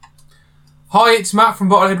Hi, it's Matt from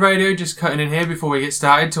Bottlehead Radio, just cutting in here before we get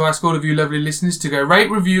started to ask all of you lovely listeners to go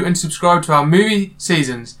rate, review and subscribe to our movie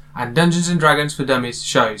seasons and Dungeons & Dragons for Dummies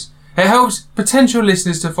shows. It helps potential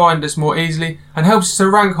listeners to find us more easily and helps us to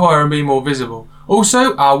rank higher and be more visible.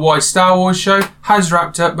 Also, our Why Star Wars show has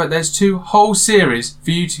wrapped up, but there's 2 whole series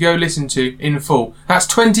for you to go listen to in full. That's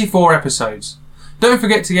 24 episodes. Don't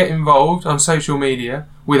forget to get involved on social media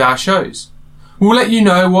with our shows. We'll let you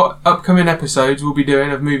know what upcoming episodes we'll be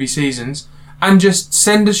doing of movie seasons, and just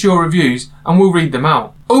send us your reviews and we'll read them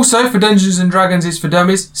out. Also, for Dungeons & Dragons is for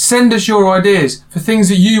Dummies, send us your ideas for things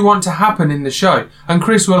that you want to happen in the show, and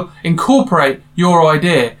Chris will incorporate your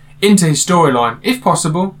idea into his storyline, if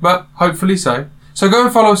possible, but hopefully so. So go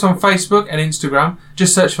and follow us on Facebook and Instagram,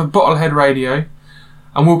 just search for Bottlehead Radio,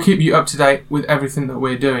 and we'll keep you up to date with everything that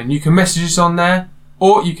we're doing. You can message us on there,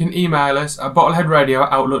 or you can email us at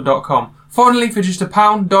bottleheadradio@outlook.com. Finally, for just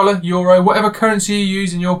 £1, $1, euro, whatever currency you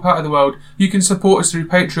use in your part of the world, you can support us through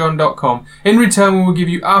patreon.com. In return, we will give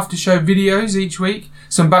you after-show videos each week,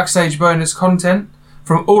 some backstage bonus content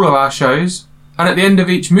from all of our shows, and at the end of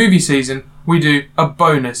each movie season, we do a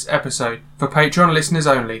bonus episode for Patreon listeners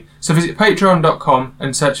only. So visit patreon.com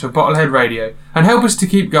and search for Bottlehead Radio, and help us to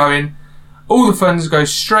keep going. All the funds go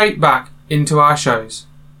straight back into our shows.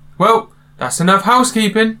 Well, that's enough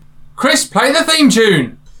housekeeping. Chris, play the theme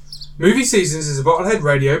tune! Movie Seasons is a Bottlehead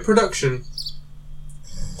Radio production.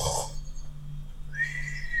 Are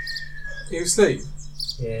you asleep?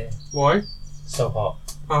 Yeah. Why? So hot.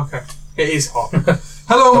 Okay. It is hot.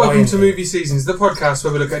 Hello and welcome to Movie Seasons, the podcast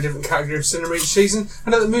where we look at a different category of cinema each season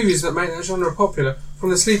and at the movies that make that genre popular, from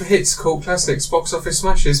the sleeper hits, cult classics, box office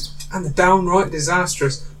smashes, and the downright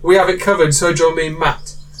disastrous. We have it covered, so join me and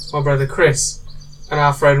Matt, my brother Chris, and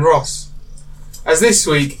our friend Ross, as this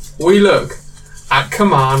week we look at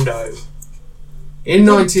Commando. In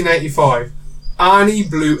 1985, Arnie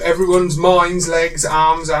blew everyone's minds, legs,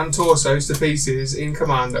 arms and torsos to pieces in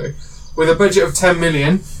Commando. With a budget of 10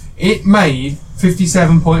 million, it made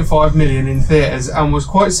 57.5 million in theatres and was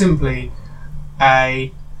quite simply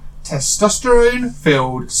a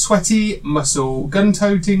testosterone-filled, sweaty, muscle,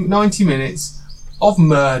 gun-toting 90 minutes of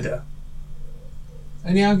murder.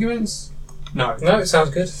 Any arguments? No. No, it sounds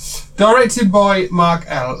good. Directed by Mark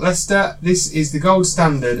L. Lester, this is the gold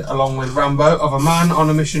standard, along with Rambo, of a man on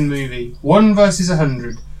a mission movie. 1 versus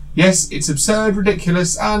 100. Yes, it's absurd,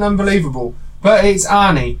 ridiculous, and unbelievable, but it's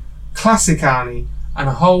Arnie, classic Arnie, and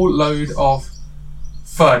a whole load of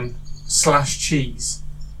fun/cheese.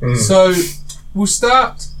 So, we'll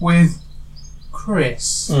start with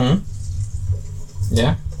Chris.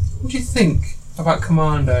 Yeah. What do you think about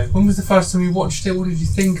Commando? When was the first time you watched it? What did you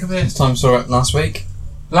think of it? This time saw it last week.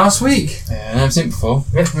 Last week? Yeah, I've never seen it before.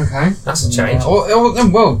 Okay. That's a change.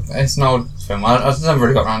 Well, it's an old film. I've never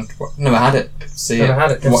really got around to never had it.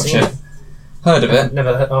 Watch it. Heard of it.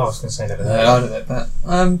 Never heard. Oh, I was going to say never heard. Heard of it, but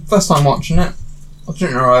first time watching it, I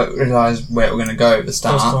didn't realise where it was going to go at the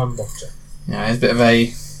start. First time watcher. Yeah, there's a bit of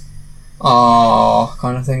a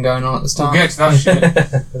kind of thing going on at the start. We'll get to that shit.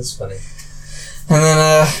 That's funny. And then,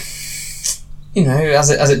 as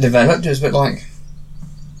it developed, it was a bit like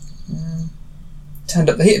turned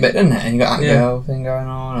up the heat a bit, didn't it? And you got that girl thing going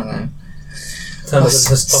on, and then Turned up the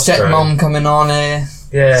testosterone. stepmom coming on here.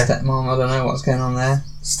 Yeah. Stepmom, I don't know what's going on there.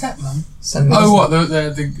 Stepmom? Stepmom. Oh, what? The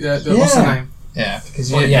what's the name? Yeah, because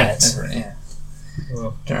Well, yeah.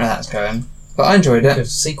 Well, Don't know where that's going, but I enjoyed it. good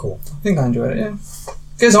sequel. I think I enjoyed it. Yeah,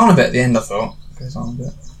 goes on a bit at the end. I thought goes on a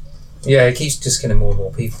bit. Yeah, it keeps just killing more and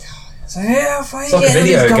more people. So yeah, It's like a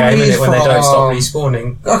video game, isn't it, when they don't stop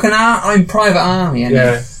respawning. Like I'm Private Army.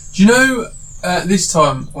 Yeah. Do you know, this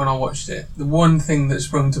time when I watched it, the one thing that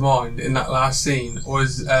sprung to mind in that last scene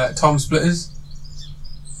was Time Splitters.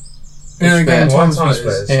 You know the game Time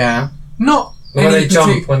Splitters? Yeah. Not When they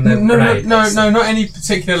jump when they're grenade. No, not any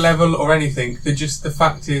particular level or anything. The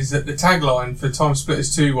fact is that the tagline for Time Splitters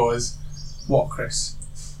 2 was, what, Chris?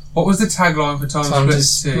 What was the tagline for Time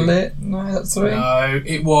Splitters 2? Split? No, that's 3. No,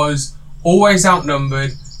 it was always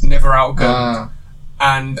outnumbered, never outgunned.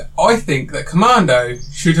 And I think that Commando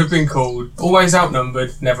should have been called Always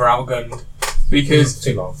Outnumbered, Never Outgunned. Because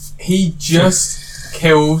too long. he just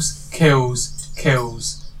kills.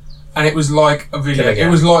 And it was like a video. It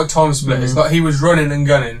was like Time Splitters. Like he was running and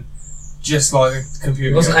gunning, just like a computer.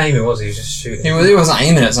 He wasn't aiming, was he? He was just shooting. He wasn't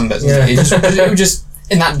aiming at some bits. Yeah. He was just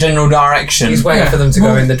in that general direction. He's waiting for them to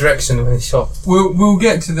go in the direction when he shot. We'll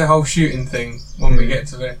get to the whole shooting thing when we get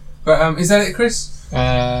to it. But is that it, Chris?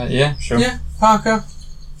 Yeah, sure. Yeah, Parker?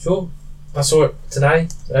 Sure. I saw it today,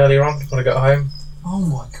 earlier on, when I got home. Oh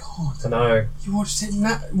my god. I know. You watched it in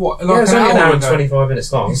that, what, Yeah, like it was an only an hour hour and ago? 25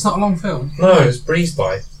 minutes long. It's not a long film. No, it was breezed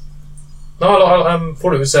by. No, I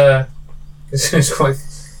thought it was It was quite.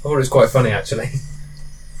 I thought it was quite funny actually.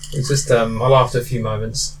 It's just I laughed at a few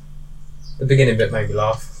moments. The beginning bit made me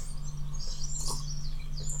laugh.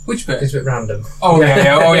 Which bit? It's a bit random. Oh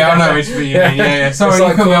yeah. I know which bit you mean. Yeah. Sorry, It's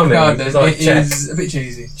like you caught me off comedy. guard then. It's like It is a bit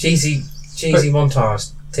cheesy. Cheesy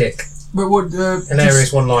montage. Tick. But what?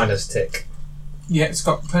 Hilarious one-liners. Tick. Yeah, it's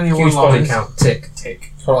got plenty of Huge body one-liners. count. Tick.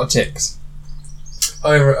 Tick. A lot of ticks.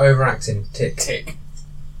 Overacting. Tick. Tick.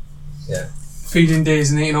 Yeah. Feeding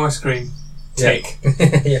deers and eating ice cream. Tick.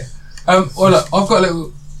 Yeah. Well, look, I've got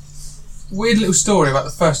a weird little story about the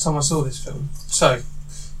first time I saw this film. So,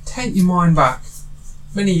 take your mind back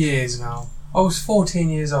many years now. I was 14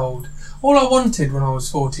 years old. All I wanted when I was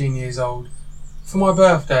 14 years old for my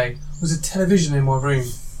birthday was a television in my room.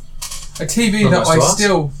 A TV Not that much I to ask.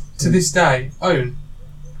 still, to this day, own.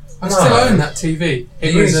 I No. still own that TV.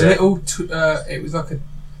 It You was use a it? little, it was like a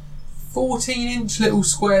 14-inch little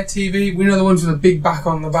square TV. We know the ones with a big back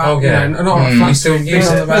on the back. Oh, yeah. You know, not like a flat You still screen, big use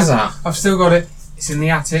on it? the Where's back. that? I've still got it. It's in the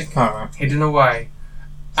attic, Alright. hidden away,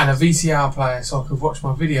 and a VCR player so I could watch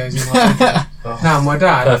my videos in my bedroom. Oh, Now my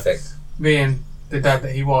dad, perfect. being the dad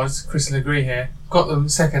that he was, Chris will agree here, got them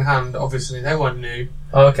second hand. Obviously, they weren't new,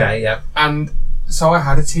 Oh, okay. Yeah. and so I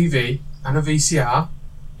had a TV and a VCR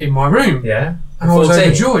in my room, Yeah. and I was 14.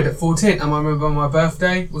 overjoyed at 14. And I remember my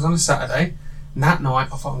birthday was on a Saturday, and that night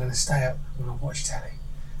I thought I'm going to stay up and I'll watch telly.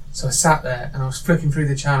 So I sat there and I was flicking through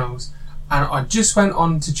the channels, and I just went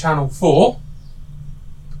on to channel 4,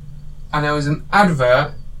 and there was an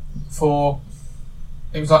advert for,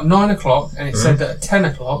 it was like 9 o'clock, and it said that at 10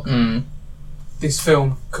 o'clock Mm. this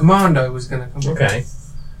film Commando was going to come on. Okay.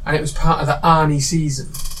 And it was part of the Arnie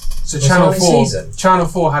season. So Was Channel Arnie 4 season? Channel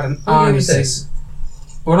 4 had an What year Arnie was this? season.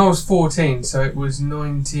 When I was 14, so it was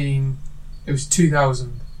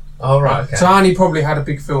 2000. Oh, right. Okay. So Arnie probably had a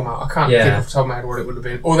big film out. I can't Yeah. think off the top of my head what it would have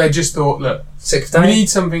been. Or they just thought, look, Sixth we day. need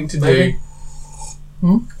something to Maybe. do.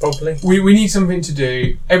 Probably. We need something to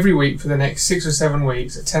do every week for the next 6 or 7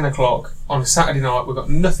 weeks at 10 o'clock on a Saturday night. We've got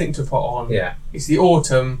nothing to put on. Yeah. It's the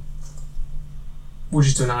autumn. We'll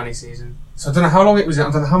just do an Arnie season. So I don't know how long it was. I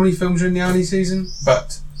don't know how many films are in the Arnie season,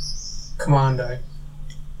 but Commando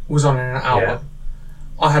was on in an hour. Yeah.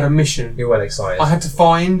 I had a mission. You're well excited. I had to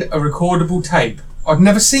find a recordable tape. I'd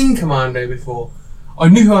never seen Commando before. I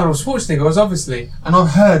knew who Arnold Schwarzenegger was, obviously, and I'd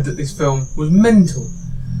heard that this film was mental.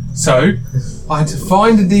 So I had to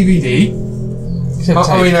find a DVD.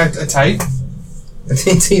 I mean, a tape.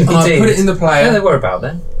 DVDs. And I put it in the player. Yeah, they were about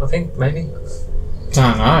then. I think maybe.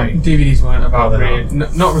 Don't know. DVDs weren't about Oh, they're really,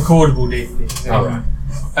 not recordable DVDs. Oh,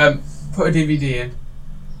 right. Put a DVD in,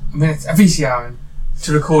 a VCR in,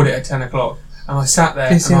 to record it at 10 o'clock, and I sat there.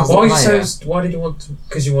 And I VCR? Why, Later. why did you want to?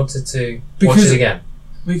 Because you wanted to watch Because- it again.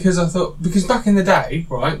 because I thought, because back in the day,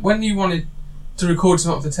 right, when you wanted to record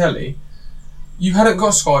something off the telly, you hadn't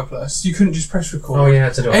got Sky Plus. You couldn't just press record. Oh, you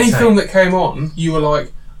had to do it on Any tape. film that came on, you were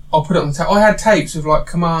like, I'll put it on the tape. I had tapes of like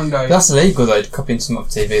Commando. That's illegal though, copying some off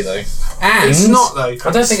TV though. And it's not though.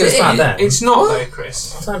 I don't think it was back then. It's not though,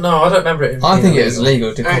 Chris. I don't know. I don't remember it. I think being it was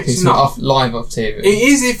illegal to copy It's some not. off live off TV. It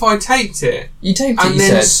is if I taped it You taped it, and you then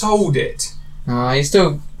said. sold it. You're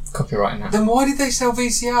still copyrighting that. Then why did they sell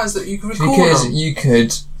VCRs that you could record Because on? you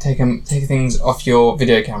could take things off your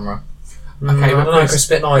video camera. Okay, I but don't know. Chris, a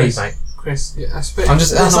bit naive, mate. Chris, yeah, that's a bit. I'm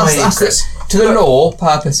just that's to the law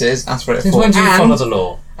purposes. That's what it's Since for. when do you And- follow the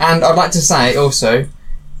law? And I'd like to say also,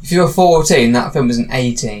 if you were 14, that film was an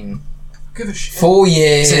 18. Give a shit. 4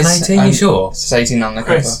 years. Is it an 18? You and sure? It's 18 on the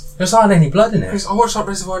Chris. There's hardly any blood in it. Chris, I watched like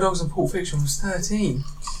Reservoir Dogs and Pulp Fiction when I was 13.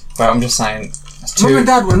 cover. But I'm just saying. That's Mum and too.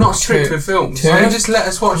 Dad were not strict two- with films. two- They just let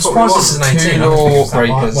us watch I'm what we surprised this is want. an 18. Two I don't think it was that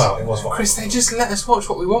lawbreakers. Well, it was violent. Chris, they just let us watch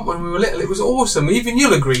what we want when we were little. It was awesome. Even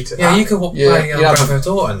you'll agree to Yeah, that. you could Yeah, play you'll have Grand Theft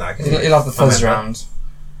Auto and that. couldn't you? You'll have the I fuzz remember. round.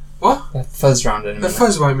 What? The fuzz round in a The minute.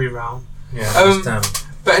 fuzz won't be round. Yeah. Um, damn.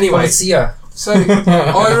 But anyway, Yeah. so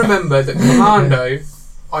I remember that Commando,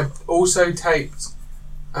 I also taped.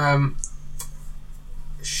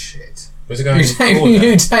 Shit. Was it going You in taped. order?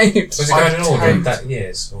 You taped. Was it I going in order taped- that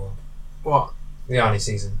years or What? the Arnie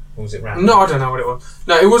season? Or was it random? No, I don't know what it was.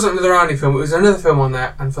 No, it wasn't another Arnie film. It was another film on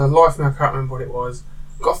there, and for the life of me, I can't remember what it was.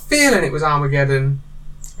 Got a feeling it was Armageddon.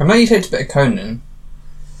 I know you taped a bit of Conan.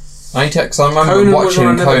 I remember Conan was watching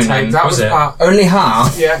on another Conan. tape. That Was was it? part. Only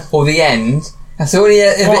half. Yeah. Or the end. That's the only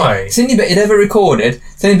Why? it's the only bit he'd ever recorded.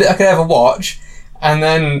 It's the only bit I could ever watch. And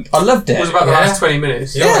then I loved it. It was about the Yeah. last 20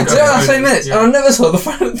 minutes. yeah, Conan. the last 20 minutes. Yeah. And I never saw the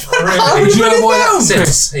front. Really? Do you know why that's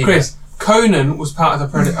Since he- Chris, Conan was part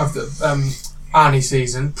of the Arnie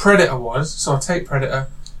season. Predator was, so I taped Predator.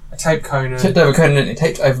 I taped Conan. Tipped over Conan, didn't you?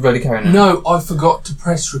 Taped over bloody Conan. No, I forgot to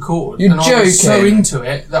press record. You're and I was so joking. into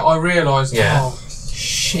it that I realised, Yeah. oh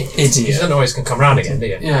Shit. Idiot. You don't always can come round again, do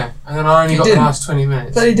you? Yeah, and then I only You got didn't. the last 20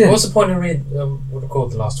 minutes. But he did. What's the point of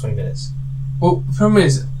record the last 20 minutes? Well, the problem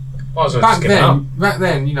is, Might as well back just give it up.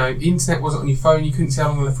 then, you know, the internet wasn't on your phone. You couldn't see how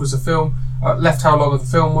long left was the film. Left how long the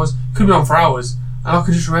film was. Could have been on for hours, and I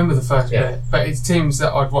could just remember the first Yeah. bit. But it seems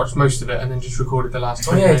that I'd watched most of it and then just recorded the last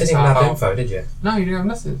Oh 20 yeah, you minutes. didn't even out have loud. info, did you? No, you didn't have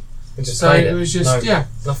nothing. We just So played it was just yeah.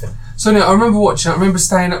 Nothing. So no, I remember watching it. I remember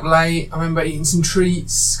staying up late. I remember eating some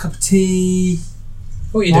treats, cup of tea.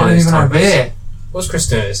 What were you Might doing not this even time, have Chris? beer. What's Chris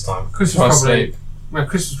doing at this time? Chris Try to was probably. sleep. Well,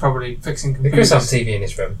 Chris was probably fixing Did computers. Chris have a TV in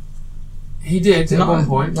his room? He did at one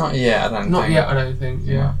point. Not yet, I don't think. Not yet, I don't think.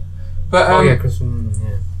 Yeah, No. but Oh yeah, Chris.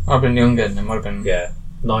 Yeah. I'd have been younger than him. I'd have been. Yeah.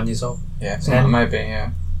 9 years old. Yeah, 10. something maybe, yeah.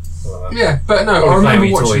 Something like that. yeah, but no, Probably I playing remember with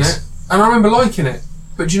your watching toys. it and I remember liking it.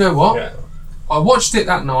 But do you know what? Yeah. I watched it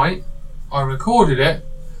that night. I recorded it,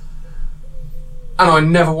 and I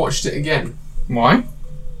never watched it again Why?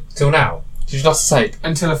 Till now. Did you lost the tape?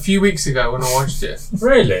 until a few weeks ago when I watched it.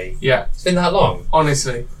 Really? Yeah, It's been that long.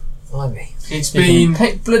 honestly, Blimey. it's been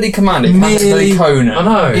bloody command it. Nearly nearly- Conan. I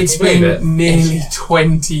know. it's can you believe been nearly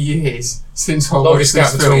 20 years since I Longest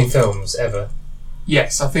watched gap this between film. films ever.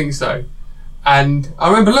 Yes, I think so. And I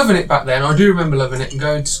remember loving it back then. I do remember loving it and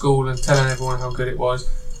going to school and telling everyone how good it was.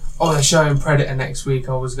 Oh, they're showing Predator next week.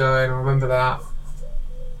 I was going. I remember that.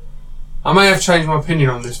 I may have changed my opinion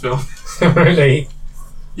on this film. Really?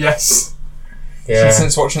 Yes. Yeah.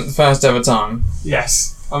 Since watching it the first ever time.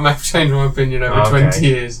 Yes. I may have changed my opinion over Okay. 20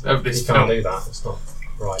 years of this You can't film. do that. It's not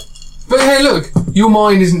right. But hey, look. Your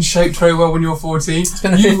mind isn't shaped very well when you're 14. It's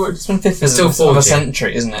been a You fifth, would- it's been a fifth It's still of a 40.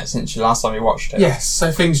 century, isn't it, since you last time you watched it? Yes,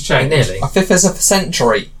 so things change. Nearly. A fifth is a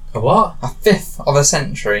century. A what? A fifth of a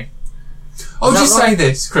century. I'll Is that just right? say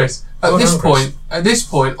this, Chris. At Go this on, Chris.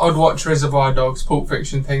 point, I'd watch Reservoir Dogs, Pulp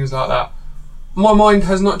Fiction, things like that. My mind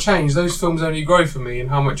has not changed. Those films only grow for me and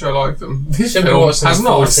how much I like them. This Should be film watched has at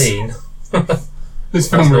not. 14. This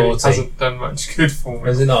film That's really naughty. hasn't done much good for me.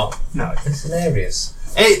 Is it not? No. It's hilarious.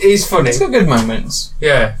 It is funny. It's got good moments.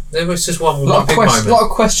 Yeah. There was just one A lot big of moment. lot of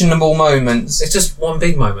questionable moments. It's just one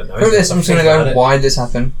big moment though. Look at isn't it? this, I'm just going to Think about go, it. why did this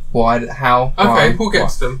happen? How? Okay, Why? we'll get Why?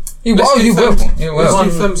 to them. You, Let's oh, do you will. thumbs- You let's will. do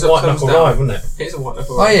thumbs up, White thumbs Knuckle down. Ride, wasn't it? It is a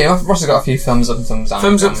wonderful. Oh yeah, Ross has got a few thumbs up and thumbs down.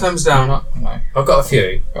 Thumbs up, thumbs down. No, I've got a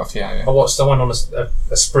few. got a few. Yeah. I watched the one on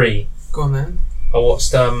a spree. Go on then. I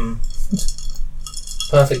watched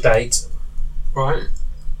Perfect Date. Right.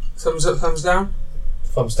 Thumbs up, thumbs down.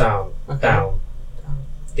 Thumbs down. Okay. Down.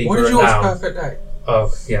 Deeper What did and you watch down. Perfect Day?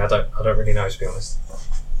 Oh yeah, I don't really know to be honest.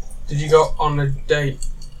 Did you go on a date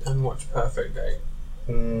and watch Perfect Day?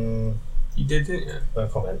 Mm, You did, didn't you? no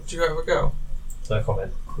comment. Did you go with a girl? No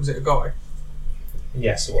comment. Was it a guy?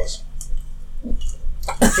 Yes, it was.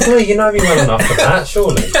 You know me well enough for that,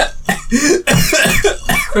 surely.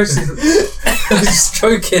 Chris is... I was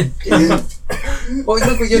joking. What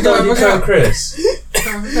look what you're You go doing, you have a tell go. Chris.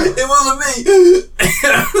 It wasn't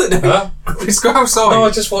me. Huh? Chris, go outside. No, I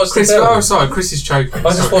just watched Chris, the go film. outside. Chris is choking. I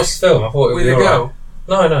just watched the film. I thought it would with be a alright. girl.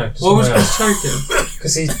 No, just What was someone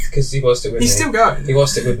Chris choking? Because he watched it with He's me. still going. He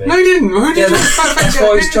watched it with me. No, he didn't. Who did Yeah, you watch Perfect that's Day?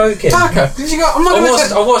 why he's joking. Parker, did you go? I'm not going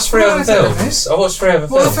to I watched three I'm other not gonna say films. I watched three other What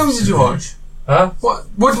films. other films did you watch? Huh?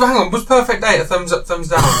 What? Hang on. Was Perfect Day a thumbs up, thumbs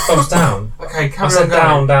down? Thumbs down. Okay, I carry said on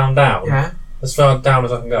down, going. down. Yeah. As far down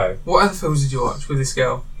as I can go. What other films did you watch with this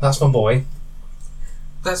girl? That's my boy.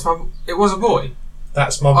 That's my. It was a boy.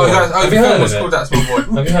 That's my boy. Have Have you you heard heard was of called it? That's My Boy.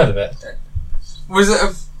 Have you heard of it? Was it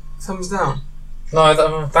a thumbs down? No,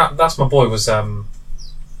 that's my boy was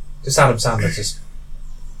just Adam Sandler, just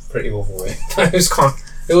pretty awful. Really.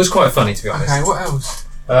 It was quite funny to be honest. Okay, what else?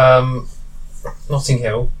 Notting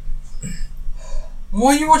Hill.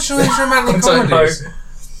 Why are you watching all these romantic I don't know. comedies?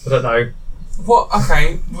 I don't know. What?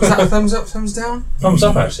 Okay, was that a thumbs up, thumbs down? Thumbs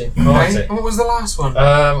up actually. I liked Okay, it. and what was the last one?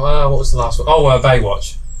 What was the last one? Oh,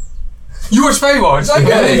 Baywatch. You watched Baywatch? Is that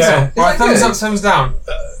good? Yeah. Is Right, that thumbs good? up, thumbs down.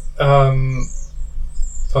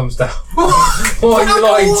 Thumbs down. What? What? You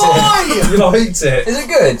liked Why? it? You liked it? Is it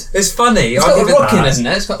good? It's funny. It's I'll got give The it Rock in, that. isn't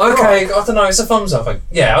it? It's got The Okay, Rock. I don't know. It's a thumbs up.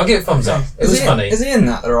 Yeah, I'll give it thumbs up. It Is was he- funny. Is he in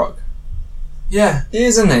that, The Rock? Yeah. He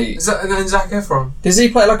is, isn't he? Is that and then Zac Efron? Does he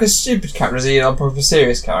play like a stupid character? Or is he like a proper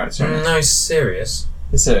serious character? No, it's serious.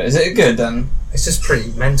 Is it good then? It's just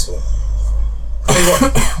pretty mental. I tell you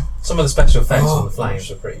what, some of the special effects on the flames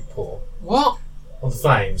were pretty poor. What? On the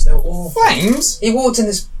flames, they were awful. Flames? He walked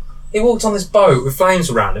on this boat with flames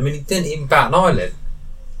around him, and he didn't even bat an eyelid.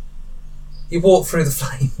 He walked through the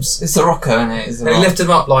flames, It's The Rocker, isn't it? It's The and he Rock. lifted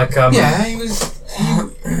him up like Yeah, he was.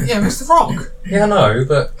 Yeah, it was The Rock. Yeah, I know,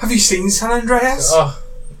 but Have you seen San Andreas?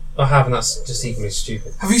 I haven't. That's just equally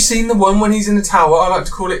stupid. Have you seen the one when he's in the tower? I like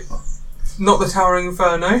to call it not the Towering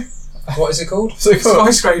Inferno. What is it called?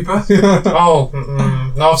 Skyscraper.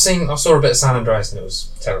 No, I saw a bit of San Andreas and it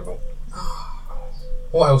was terrible.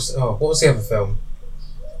 What else? Oh, what was the other film?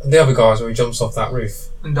 The other guys where he jumps off that roof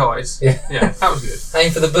And dies. Yeah, that was good.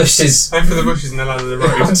 Aim for the bushes. Aim for the bushes and the land of the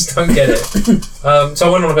I road. just don't get it. So I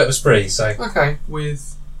went on a bit of a spree. So Okay,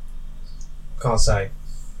 with can't say.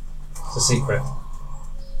 It's a secret.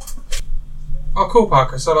 oh, cool,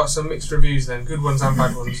 Parker. So like some mixed reviews then, good ones and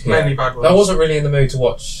bad ones, Yeah. mainly bad ones. I wasn't really in the mood to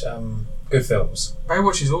watch good films.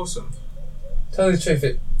 Baywatch is awesome. Tell you the truth,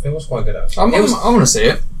 it was quite good actually. I want to see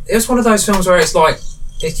it. It was one of those films where it's like,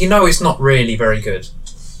 you know, it's not really very good,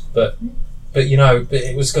 but you know, but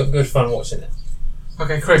it was good fun watching it.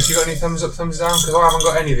 Okay, Chris, you got any thumbs up, thumbs down? Because I haven't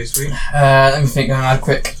got any this week. Let me think hard,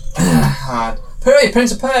 quick. Hard.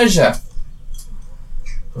 Prince of Persia.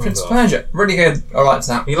 Prince of Persia. Really good. I liked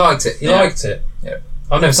that. You liked it? You Yeah. liked it? Yeah.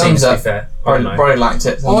 I've never seen it, Thumbs to up. be fair. I Probably, don't know. probably liked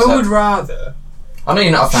it. Thumbs I up. would rather I know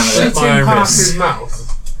you're not a fan of shit it. my in own Parker's risk.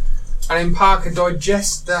 mouth, and then Parker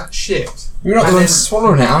digest that shit, You're not the And one then-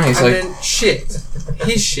 swallowing it, are you? and So then shit,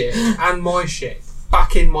 his shit and my shit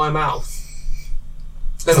back in my mouth.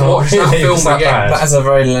 Then Oh, watch that really? film Is that again. bad? that is a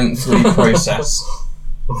very lengthy process.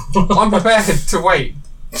 I'm prepared to wait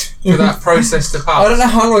for that process to I pass. don't know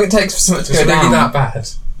how long it takes for something to It's go really down. that bad.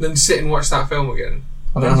 Then sit and watch that film again.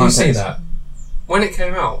 I don't When know did how you it see takes. that? When it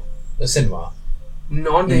came out, The cinema.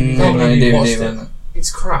 no, I Mm, didn't. can't no, believe you DVD, watched it. wasn't it?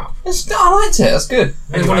 It's crap. I liked it. That's good.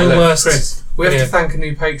 It's one of the look, worst. Chris, we have Yeah. to thank a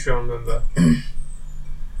new Patreon member. That'd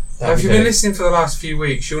If be you've been good. listening for the last few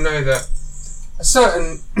weeks, you'll know that a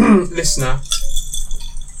certain listener.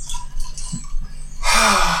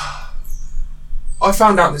 I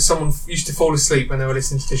found out that someone used to fall asleep when they were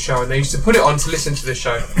listening to the show, and they used to put it on to listen to the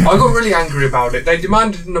show. I got really angry about it. They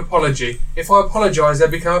demanded an apology. If I apologise, they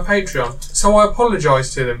become a Patreon. So I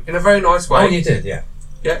apologised to them in a very nice way. Oh, you did, yeah.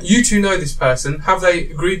 Yeah, you two know this person. Have they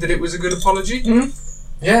agreed that it was a good apology?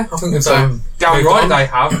 Yeah, I think So, damn moved right on. they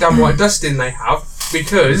have. Damn right Dustin they have.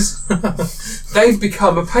 Because they've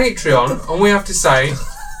become a Patreon, and we have to say,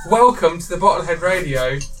 welcome to the Bottlehead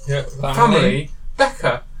Radio family,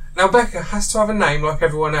 Becca. Now, Becca has to have a name like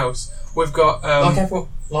everyone else. We've got like everyone,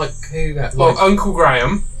 like who? Like, Uncle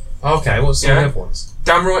Graham. okay, what's some Yeah. of the other ones?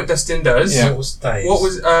 Damn right Dustin does. Yeah. What was Dave's? What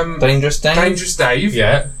was Dangerous Dave. Dangerous Dave?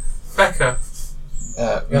 Yeah. Becca.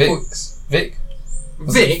 Vic.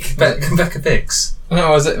 Vic. Becca Bix.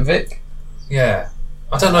 No, was it Vic? Yeah.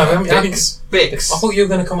 I don't know. Bix. Bix. I thought you were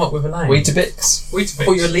going to come up with a name. Weetabix. I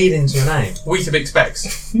thought you were Weetabix. leading to a name. Weetabix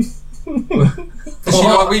Bex. Does she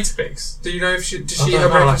What? like Weetabix? Do you know if she does I she don't eat her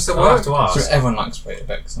know, breakfast at I'll have work? to ask. So everyone likes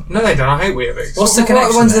Weetabix. No, they don't. I hate Weetabix. What's the What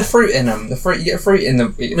connection ones there? the fruit in them? The fruit. You get fruit in the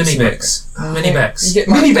Mini Bix. Mini Bex. You get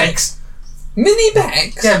Mini Bex. Mini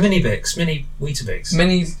Bex. Yeah, Mini Bix. Mini Weetabix.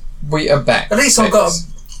 Mini Weetabix. At least I've got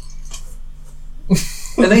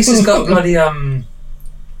At least it's got bloody At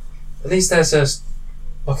least there's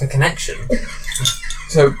a connection.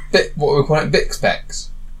 So what we call it? Bix.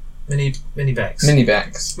 Mini Bex. Mini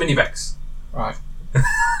Bex. Mini Bex. Right.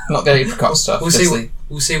 Not the apricot stuff. We'll just see. the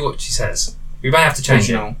We'll see what she says. We may have to change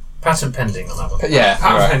it. original. Patent pending on that one. But yeah.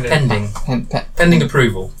 Patent right. pending. Pending. Pending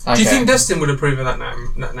approval. Okay. Do you think Dustin would approve of that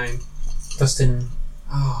name? Dustin.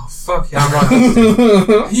 Oh, fuck yeah, I'm right.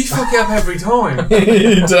 Dustin. You fuck it up every time.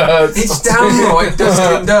 He does. It's damn right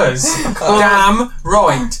Dustin does. Damn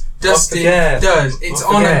right Dustin forget. does. It's I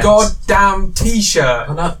on a forget. goddamn t-shirt.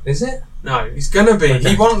 Oh no, is it? No, it's gonna be. Okay.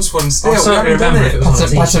 He wants one still. I We certainly haven't done remember if it it. was on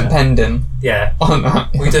a Patent t-shirt. pending Yeah, on that.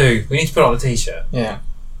 we do. We need to put it on a t-shirt. Yeah.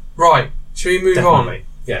 Right, should we move on? Definitely.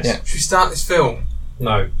 Yes. Yeah. Should we start this film?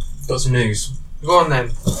 No. Got some news. Go on then.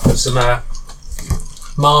 Got some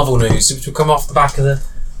Marvel news, which will come off the back of the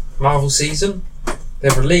Marvel season.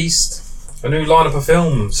 They've released a new lineup of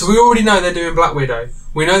films. So we already know they're doing Black Widow.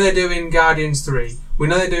 We know they're doing Guardians 3. We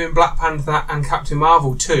know they're doing Black Panther and Captain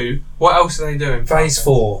Marvel 2. What else are they doing? Phase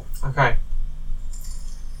 4. Okay.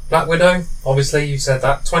 Black Widow, obviously you said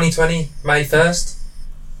that. 2020, May 1st.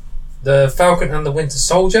 The Falcon and the Winter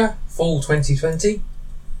Soldier, fall 2020.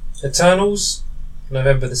 Eternals,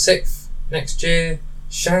 November the 6th. Next year,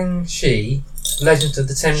 Shang-Chi, Legend of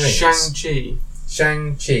the Ten Rings. Shang-Chi.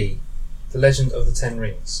 Shang-Chi, the Legend of the Ten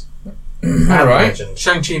Rings. Alright. Legend.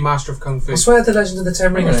 Shang-Chi, Master of Kung Fu. I swear the Legend of the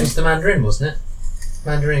Ten Rings Really? was the Mandarin, wasn't it?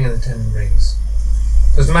 Mandarin and the Ten Rings.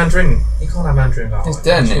 Because the Mandarin, you can't have Mandarin without He's it,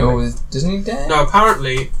 dead. surely. It always doesn't he dead? No,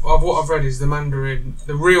 apparently, what I've read is the Mandarin,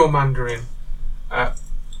 the real Mandarin,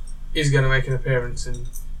 is going to make an appearance in...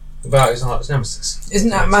 About his nemesis.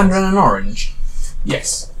 Isn't that Mandarin and orange?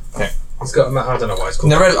 Yes. Okay. It's got. I don't know why it's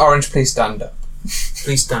called. The red orange. Please stand up.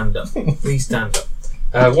 Please stand up. Please stand up.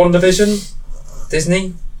 WandaVision,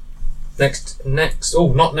 Disney. Next.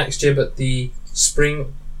 Oh, not next year, but the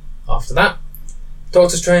spring after that.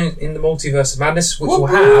 Doctor Strange in the Multiverse of Madness, which will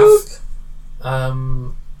Whoop,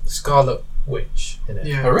 have Scarlet Witch in it.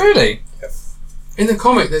 Yeah. Oh, really? In the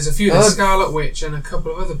comic, there's a few. Oh. There's Scarlet Witch and a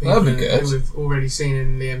couple of other people That'd be in it good. who we've already seen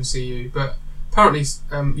in the MCU. But apparently,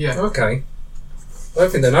 yeah. Okay. I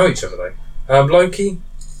don't think they know each other though. Loki,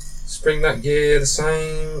 spring that year, the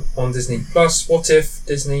same on Disney Plus. What If,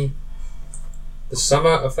 Disney, the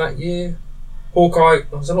summer of that year. Hawkeye,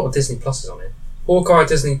 there's a lot of Disney Pluses on here. Hawkeye,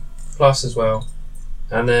 Disney Plus as well.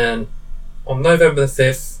 And then on November the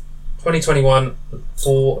 5th, 2021,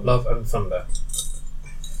 Thor, Love and Thunder.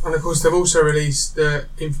 And of course, they've also released the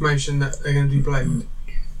information that they're going to do Blade.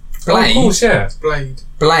 Oh, of course, yeah. Blade.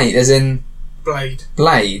 Blade, as in Blade.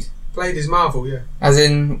 Blade, Blade is Marvel, yeah. as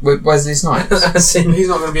in Wesley Snipes. As in- He's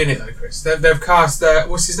not going to be in it though, Chris. They've cast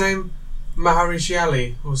what's his name, Maharishi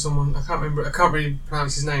Ali or someone. I can't remember. I can't really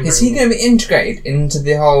pronounce his name. Is very he well. going to be integrated into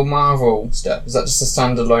the whole Marvel stuff? Is that just a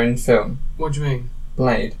standalone film? What do you mean?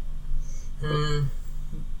 Blade.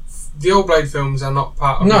 The old Blade films are not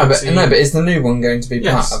part of No, the but MCU. no, but is the new one going to be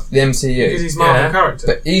Yes. part of the MCU? because he's Marvel Yeah. character.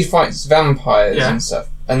 But he fights vampires Yeah. and stuff,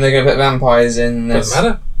 and they're going to put vampires in this. Doesn't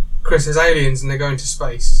matter. Chris, there's aliens and they're going to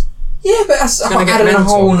space. Yeah, but that's gonna get adding a mental.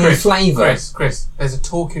 whole new Chris, flavour. Chris, there's a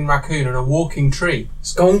talking raccoon and a walking tree.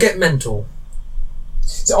 Let's go and get mental.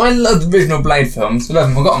 So I love the original Blade films. I love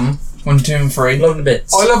them. I got them 1, 2, and 3. Love the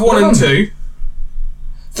bits. I love 1 and 2.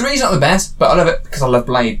 3's not the best, but I love it because I love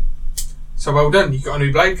Blade. So well done. You've got a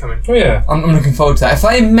new Blade coming. Oh yeah. I'm looking forward to that. If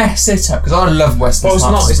they mess it up, because I love Wesley Well, it's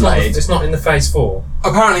not. Snipes' It's not. Blade. It's not in the Phase 4.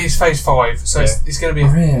 Apparently, it's Phase 5, so it's going to be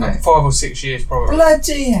Oh, really? like 5 or 6 years probably.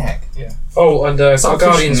 Bloody heck! Oh, and Stop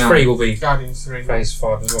Guardians pushing 3 that. will be Guardians 3. Phase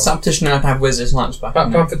 5 as well. Stop petitioning now to have Wesley Snipes back.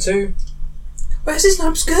 Black Panther 2, Wesley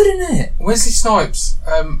Snipes good in it. Wesley Snipes.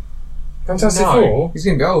 Fantastic No. Four. He's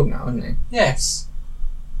going to be old now, isn't he? Yes.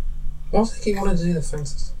 Why do they keep wanting to do the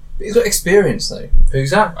Fantastic? But he's got experience though.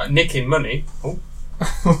 Who's that? Nicking money. Oh,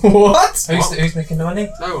 What? Who's making the money?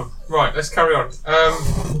 no one. Right, let's carry on.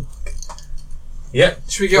 Yep.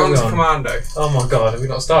 Should we get on Carry to on. Commando? Oh my god, have we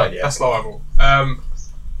not started yet? That's liable.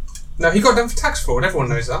 No, he got done for tax fraud. Everyone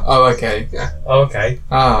knows that. Oh, okay. Oh, okay.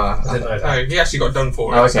 Ah. I didn't know that. No, he actually got done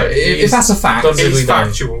for it. Oh, so okay. it If is- that's a fact, Done- it's Legally done.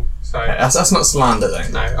 factual. So that's not slander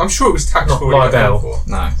then. no, I'm sure it was tax Not fraud. He got done libel. for.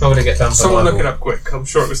 No. Not going to get done for Someone libel. look it up quick. 'Cause I'm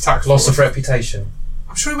sure it was tax Loss fraud. of reputation.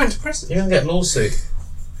 I'm sure he went to prison. You're going to get lawsuit.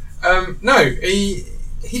 No, he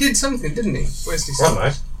did something, didn't he? Wesley Right,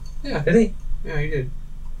 Snipes. mate. Yeah. Did he? Yeah, he did.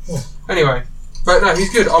 Oh. Anyway, but no,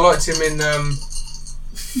 he's good. I liked him in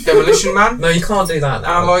Demolition Man, No, you can't do that and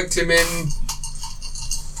I now. liked him in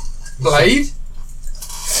Blade.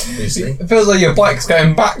 Obviously. It feels like your bike's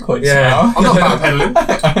going backwards Yeah. now. I'm not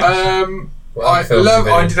backpedaling. What I other films have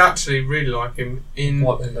been I in? did actually really like him in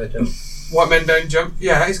What then they do? White Men Don't Jump.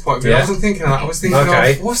 Yeah, that is quite good. Yeah. I wasn't thinking of that. I was thinking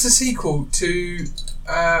Okay. of what's the sequel to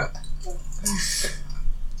The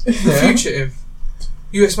Yeah. Fugitive?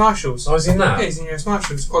 U.S. Marshals. I was in Yeah, that. he's in U.S.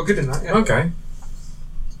 Marshals. Quite good in that. Yeah. Okay.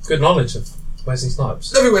 Good knowledge of Wesley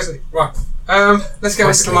Snipes. Love you, Wesley. Right. Let's get on to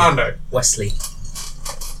Wesley. Commando. Wesley.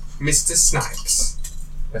 Mr. Snipes.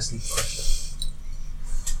 Wesley Crusher.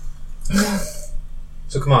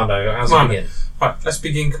 So Commando, how's Commando. it begin? Right, let's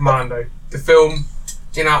begin Commando. The film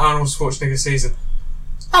in our Arnold Schwarzenegger season.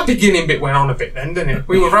 That beginning bit went on a bit then, didn't it?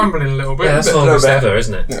 We were rambling a little bit. Yeah, that's the bit- longest little bit. ever,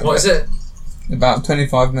 isn't it? Yeah, What is it? About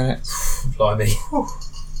 25 minutes. Blimey.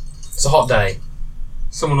 It's a hot day.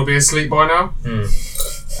 Someone will be asleep by now.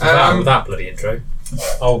 With that bloody intro.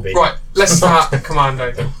 I'll be. Right, let's start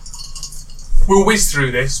Commando. We'll whiz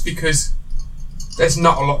through this because there's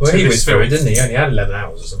not a lot Well, to he this was through film. it, didn't he? He only had 11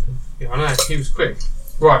 hours or something. Yeah, I know, he was quick.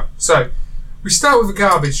 Right, so we start with a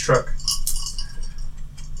garbage truck.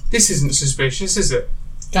 This isn't suspicious, is it?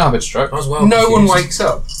 Garbage truck. I was well No one confused. wakes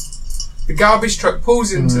up. The garbage truck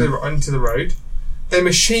pulls into the road. They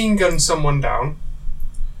machine gun someone down,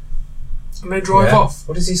 and they drive Yeah. off.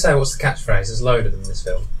 What does he say? What's the catchphrase? There's a load of them in this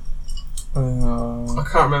film. I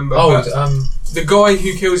can't remember. Oh, but the guy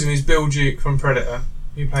who kills him is Bill Duke from Predator,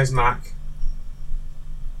 who plays Mac.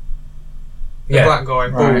 The yeah. black guy,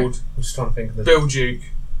 Right. bald, I'm just trying to think of the. Bill Duke.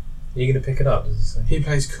 Are you going to pick it up? Does he say? He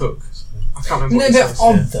plays Cook. I can't remember Isn't what it he a bit says.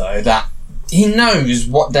 odd though that he knows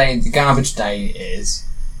what day the garbage day is?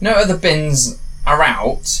 No other bins are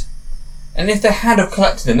out, and if they had have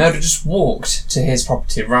collected them, they would have just walked to his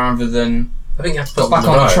property rather than I think you have to put got them back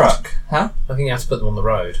on the on road. the truck. Huh? I think you have to put them on the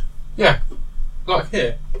road. Like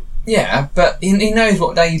here. Yeah, but he knows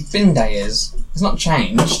what day bin day is. It's not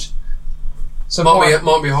changed. So Might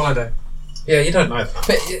why? be a holiday. Yeah, you don't know that.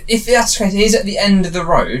 But if that's the case, he's at the end of the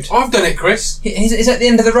road. I've done it, Chris. He's at the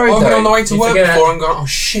end of the road, I've been on the though. way to You work forget. before and gone, oh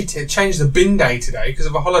shit, it changed the bin day today because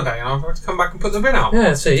of a holiday and I've had to come back and put the bin out.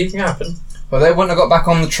 Yeah, see, it can happen. Well, they wouldn't have got back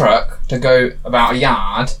on the truck to go about a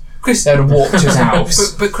yard. Chris, They'd have walked to his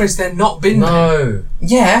house. but Chris, they're not bin day. No.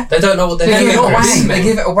 Yeah. They don't know what they're They give doing. it away. Chris. They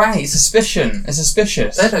give it away. It's suspicion. It's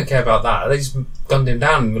suspicious. They don't care about that. They just gunned him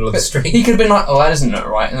down in the middle of the But street. he could have been like, oh, that isn't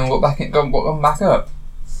right, and then walk back and gone back up.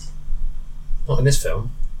 Not in this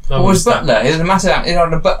film. No Or his one's that- butler. He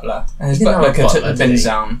had a butler, and his He didn't butler have a could have took butler, the did bins he?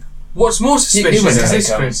 down. What's more suspicious wouldn't is take this,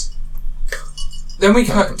 them. Chris. Then we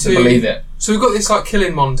cut To believe it. So we've got this like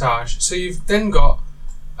killing montage. So you've then got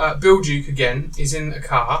Bill Duke again is in a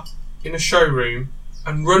car in a showroom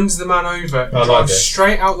and runs the man over and I like drives it.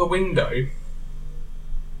 straight out the window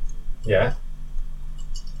Yeah.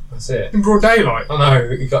 That's it. in broad daylight. I know,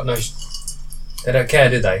 you got no... They don't care,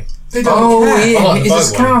 do they? They don't Oh, care. I yeah. like the He's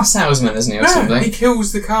a boat one. car salesman, isn't he, or Yeah, something? he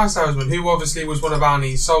kills the car salesman, who obviously was one of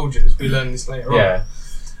Arnie's soldiers. We learn this later Yeah.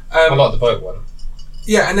 on. I like the boat one.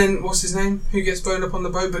 Yeah, and then what's his name? Who gets blown up on the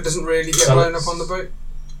boat but doesn't really get blown up on the boat?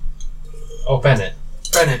 Oh, Bennett.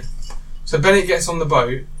 Bennett. So Bennett gets on the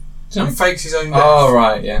boat and fakes his own death Oh,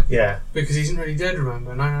 right, yeah. Yeah. because he isn't really dead.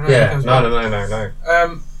 Remember? No. Yeah. he comes No. back.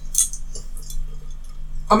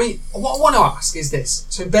 I mean, what I want to ask is this.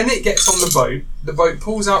 So Bennett gets on the boat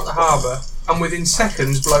pulls out the harbour, and within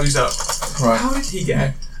seconds blows up. Right. How did he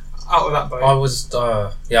get out of that boat? I was...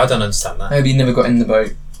 yeah, I don't understand that. Maybe he never got in the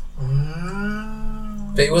boat.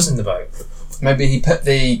 But he was in the boat. Maybe he put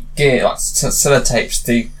the gear, like sellotapes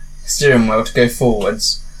the steering wheel to go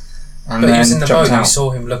forwards, and But then he was in the jumped boat. out. You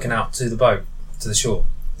saw him looking out to the boat, to the shore.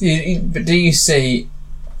 But do you see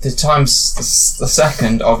the times, the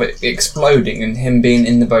second of it exploding and him being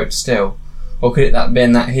in the boat still? Or could it have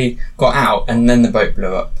been that he got out and then the boat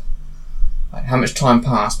blew up? Like, how much time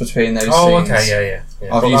passed between those Oh, scenes? okay, yeah.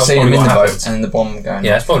 Of you That's seeing him probably in the what boat happened. and the bomb going Yeah, off?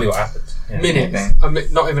 that's probably what happened. Yeah.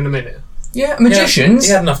 Minutes. Not even a minute. Yeah, magicians.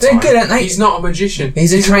 he had enough They're time. good, aren't they? He's not a magician.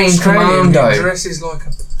 He's a trained Australian commando. He dresses like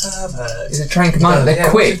a pervert. He's a trained commander. They're Yeah,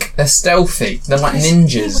 quick. They're stealthy. They're like He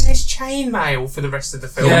ninjas. wears chainmail for the rest of the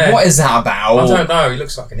film. Yeah. What is that about? I don't know, he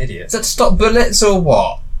looks like an idiot. Is that to stop bullets or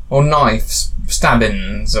what? Or knives,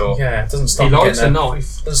 stabbings, or Yeah, it doesn't stop He him likes a getting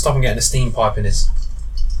knife. doesn't stop him getting a steam pipe in his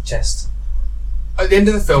chest. At the end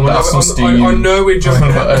of the film, I That's know, some I know we're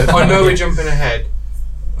jumping. steam. I know we're jumping ahead,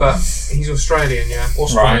 but he's Australian, yeah.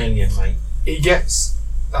 Australian, mate. He gets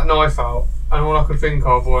that knife out, and all I could think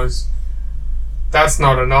of was, "That's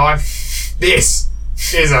not a knife. This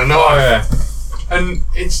is a knife." yeah. And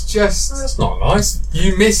it's just That's not nice.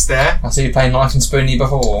 you missed there. I see you playing Knife and Spoony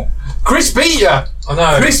before. Chris beat you. I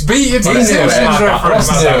know. Chris beat you to He the knew Simpsons it. reference.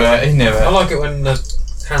 He knew it. He knew I it. like it when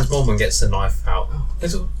Hans Moorman gets the knife out.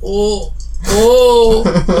 It's oh.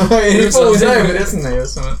 He falls like- over, doesn't he, or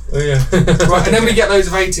something? Oh, yeah. Right, and then we get loads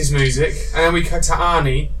of 80s music, and then we cut to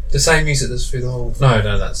Arnie. the same music that's through the whole. No,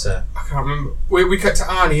 that's I can't remember. We cut to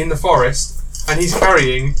Arnie in the forest, and he's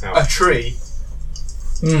carrying a tree.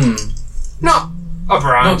 Not a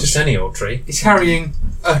branch. not just any old tree. He's carrying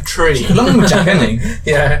a tree. Lumberjack, isn't he?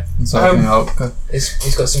 Yeah, So,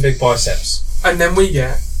 he's got some big biceps. And then we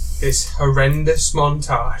get this horrendous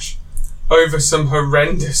montage over some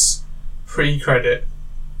horrendous pre-credit.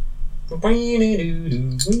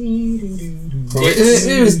 It's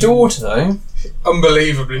his daughter, though.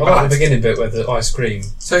 Unbelievably I like bad. the beginning bit where the ice cream.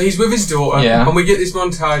 So he's with his daughter, Yeah. and we get this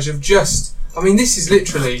montage of just... I mean, this is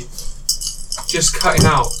literally just cutting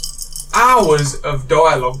out hours of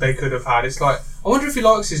dialogue they could have had. It's like, I wonder if he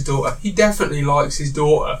likes his daughter. He definitely likes his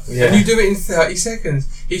daughter. Yeah. And you do it in 30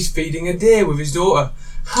 seconds. He's feeding a deer with his daughter.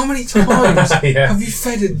 How many times Yeah. have you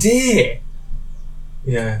fed a deer?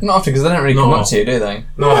 Yeah. Not often, because they don't really come No. up to you, do they?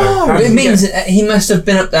 No. But it means that he must have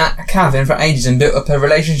been up that cabin for ages and built up a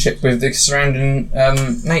relationship with the surrounding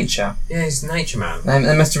nature. Yeah, he's a nature man.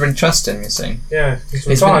 They must have really trusted him, you see. Yeah, he's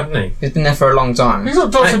He's retired, been- isn't he? He's been there for a long time. He's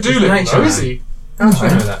not Dr. He's Doolittle, nature though, is man. he? How do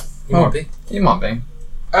you know that? He Oh. might be. He might be.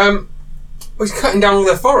 He's cutting down all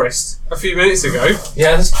their forest a few minutes ago.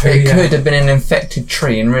 Yeah, that's true. It yeah. could have been an infected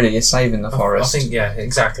tree and really you're saving the forest. I think, yeah,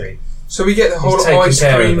 exactly. So we get the whole taking ice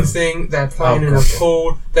care of cream them. thing. They're playing Oh, in a gosh, yeah.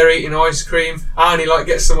 pool. They're eating ice cream. Arnie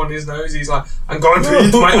gets some on his nose. He's like, "I'm going to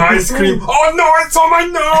eat my ice cream." Oh no, it's on my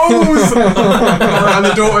nose! And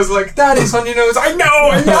the daughter's like, "Dad, it's on your nose." "I know,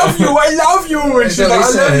 I love you, I love you." And Is she's that like,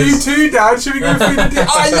 what "I he love you says? too, Dad. Should we go feed the deer?"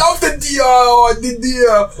 "I love the deer. Oh, the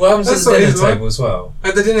deer." What happens That's at the what dinner he's like. table as well?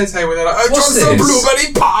 At the dinner table, they're like, "I What's want some this?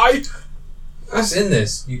 blueberry pie." What's in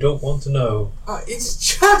this? You don't want to know. It's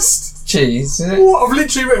just. Cheese, is it? What? I've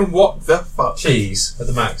literally written, "What the fuck?" Cheese at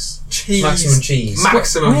the max. Cheese. Maximum cheese.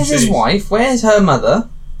 Maximum Where's cheese. his wife? Where's her mother?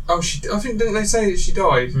 Oh, I think didn't they say that she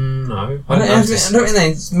died? No. I don't think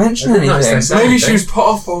they mention I didn't notice anything. they said Maybe she anything. was put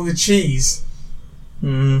off by the cheese.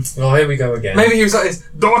 Oh, here we go again. Maybe he was like this,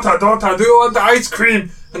 daughter, do you want the ice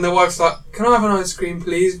cream? And the wife's like, can I have an ice cream,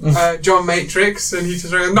 please? John Matrix. And he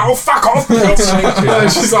just goes, no, fuck off!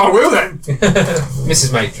 And she's like, I will then.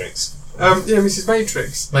 Mrs. Matrix. Yeah, Mrs.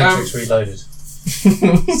 Matrix. Matrix Reloaded.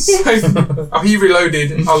 He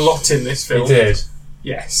reloaded a lot in this film. He did.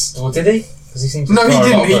 Yes. Or did he? Because he seemed to No, he fire a lot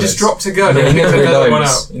didn't. of He bullets. just dropped a gun Yeah, and he picked never another one up.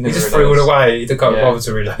 reloads. He just threw it away. He didn't Yeah. bother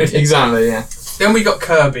to reload it. Exactly, yeah. Then we got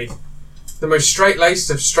Kirby, the most straight-laced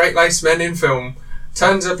of straight-laced men in film,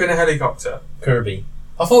 turns up in a helicopter. Kirby.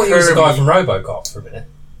 I thought he was the guy Kirby. from RoboCop for a minute.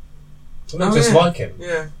 It looked just yeah. like him.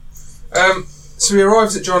 Yeah. So he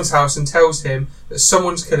arrives at John's house and tells him that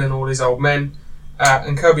someone's killing all his old men.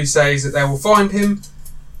 And Kirby says that they will find him.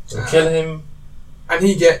 So kill him. And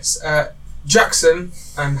he gets Jackson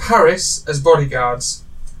and Harris as bodyguards.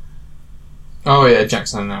 Oh yeah,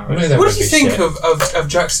 Jackson and I Harris. knew they What would do you be think shit. of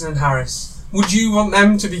Jackson and Harris? Would you want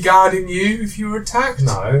them to be guarding you if you were attacked?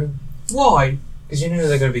 No. Why? Because you knew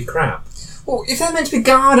they're going to be crap. Well, if they're meant to be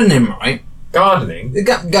gardening, right? Gardening?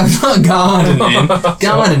 Not gardening.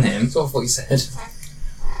 Gardening. That's what you said.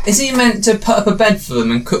 Is he meant to put up a bed for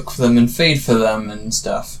them and cook for them and feed for them and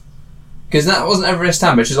stuff? Because that wasn't ever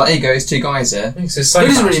established. It's like, here you go, there's two guys here. It's a It safe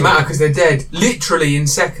doesn't house, really matter because they're dead, literally in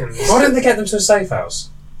seconds. Why didn't they get them to a safe house?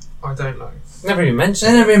 I don't know. Never even They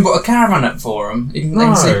mentioned never even put a caravan up for them. They can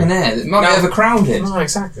No. sleep in there. It might No. be overcrowded. No,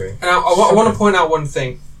 exactly. Now, I want to point out one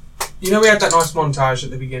thing. You know, we had that nice montage at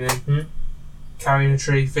the beginning, carrying a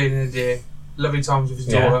tree, feeding a deer, lovely times with his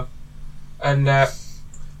Yeah. daughter,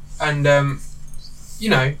 and you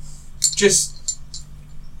know, just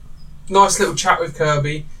nice little chat with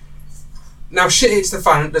Kirby. Now, shit hits the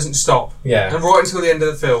fan, it doesn't stop, Yeah. and right until the end of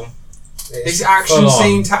the film, It's it's action full on.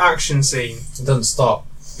 scene to action scene, It doesn't stop.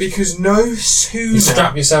 because no You sooner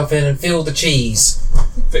strap yourself in and feel the cheese.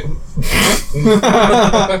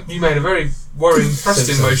 you made a very worrying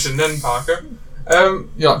thrusting Simpsons. motion then, Parker.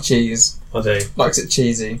 You like cheese. I do. Likes it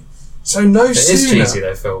cheesy. So no It is sooner. cheesy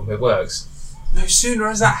though, film. It works. No sooner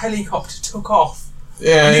as that helicopter took off,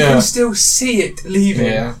 Yeah, and you can still see it leaving,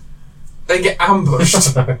 Yeah. they get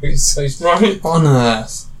ambushed. It's so Right? What on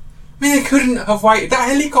earth? I mean, they couldn't have waited. That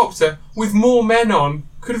helicopter, with more men on,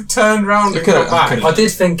 could have turned round It and could come have, back. could I did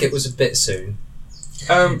think it was a bit soon.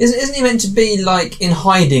 Isn't he meant to be like in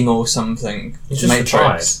hiding or something? He's just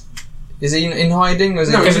Matrix. Is he in hiding? Or is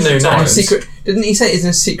No, he he's Given just new in a names. secret? Didn't he say it's in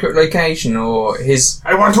a secret location or his?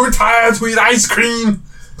 I want to retire to eat ice cream!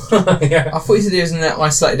 Yeah. I thought he said he was in an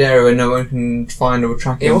isolated area where no one can find or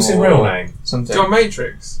track him. Yeah, what's his or real name? Something. John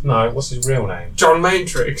Matrix. No, what's his real name? John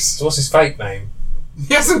Matrix. So what's his fake name?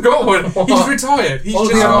 He hasn't got one. He's What? retired. He's Oh,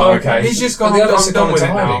 just no, gone, okay. He's just gone, Well, the others I'm have done gone with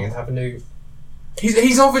into it hiding now. and have a new.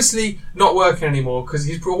 He's obviously not working anymore because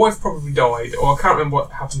his wife probably died, or I can't remember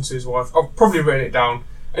what happened to his wife. I've probably written it down.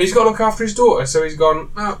 And he's got to look after his daughter, so he's gone,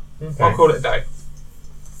 oh, Okay. I'll call it a day.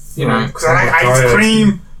 You know, Right. because I like Tired. ice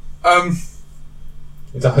cream.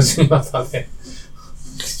 It does. You love that bit.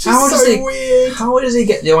 It's How just does so he- weird. How does he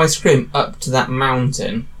get the ice cream up to that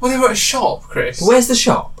mountain? Well, they were at a shop, Chris. Where's the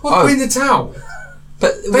shop? Well, in the town.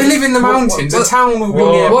 but They live in the mountains. The town will be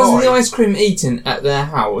Well, nearby. Wasn't the ice cream eaten at their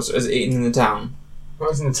house, or was it eaten in the town? I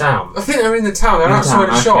was in the town. I think they're in the town. They're In the outside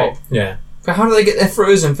town, a shop. okay. Yeah. But how do they get their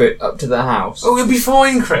frozen food up to their house? Oh, you'll be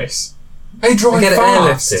fine, Chris. They drive They get it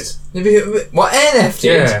fast. airlifted. What, airlifted?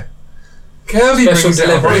 Yeah. Kirby Special brings it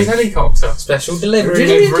up on delivery. his helicopter. Special Did delivery. it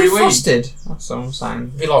every get week. frosted? That's what I'm saying.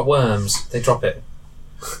 Be like worms. They drop it.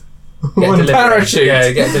 One delivery. parachute. Yeah,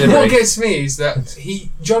 you get delivery. What gets me is that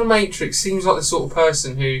John Matrix seems like the sort of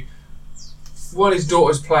person who, while his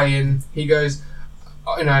daughter's playing, he goes,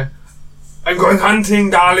 you know, I'm going hunting,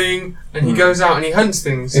 darling, and he goes out and he hunts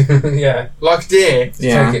things Yeah. like deer.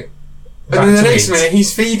 Yeah. Take it. And back then the to next meat. minute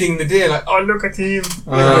he's feeding the deer like, oh look at him.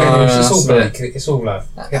 Yeah, it's that's all a bloody. bit- It's all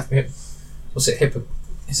what's it?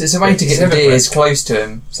 It's a way to It's get the hypocrite. deers close to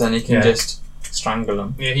him, so then he can Yeah. just strangle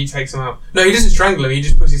them. Yeah, he takes them out. No, he doesn't strangle him. He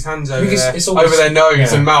just puts his hands over Because their, it's always- over their nose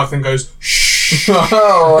yeah. and mouth and goes shh.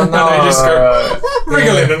 Oh And they just go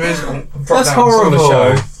wriggling Yeah. and they just drop That's down. horrible. On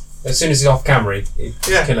the show. As soon as he's off camera, he's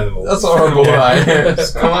Yeah. killing them all. That's horrible, Yeah. right?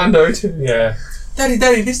 It's Commando too. Yeah.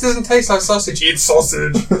 Daddy, this doesn't taste like sausage. It's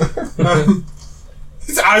sausage.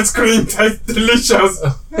 This ice cream tastes delicious.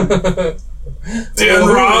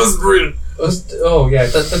 Dear raspberry. Oh yeah,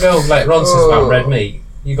 the girl later on says about red meat.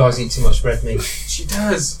 You guys eat too much red meat. She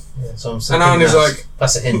does. Yeah, so I'm And saying Anna's like,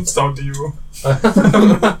 that's a hint. so do you.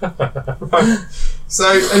 So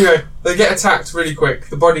anyway, they get attacked really quick.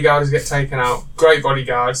 The bodyguards get taken out. Great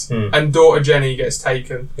bodyguards. And daughter Jenny gets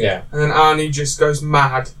taken. Yeah. And then Arnie just goes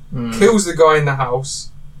mad. Kills the guy in the house.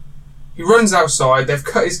 He runs outside. They've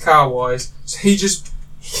cut his car wires. So he just...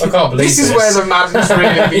 I can't believe this. This is where the madness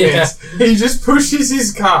really begins. He just pushes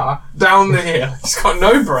his car down the hill. He's got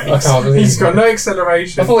no brakes. I can't believe He's got no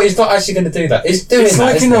acceleration. I thought he's not actually going to do that. He's doing It's that,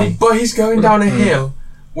 like isn't he? but he's going down a hill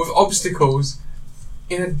with obstacles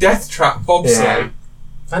in a death trap bobsleigh. Yeah.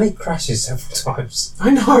 And he crashes several times.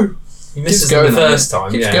 I know. He misses Keeps it going the first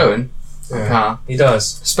time. Keeps yeah. going. Yeah. Car. He does.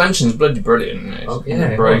 Suspension's bloody brilliant, isn't it? Oh, It's yeah, no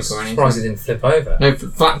it brake was. or anything. Surprised he didn't flip over. No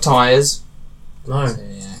flat tyres. No. So,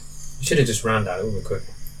 yeah. You should have just ran down it real quick.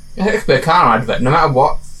 Yeah, it could be a car advert. No matter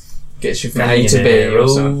what, gets you from A to B. Or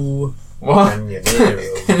something. What?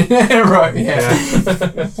 Cannonero. Right,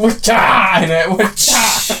 yeah. Whatcha, innit?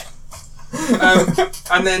 Whatcha?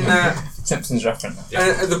 And then Simpsons reference.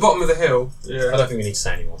 and at the bottom of the hill, I don't think we need to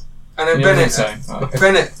say anymore. and then You don't Bennett, think so? Oh.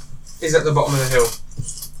 Bennett is at the bottom of the hill,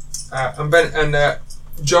 and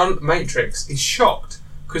John Matrix is shocked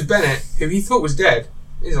because Bennett, who he thought was dead,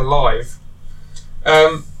 is alive.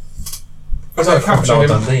 He's They like captured Crocodile him.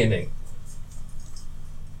 Dundee, isn't he?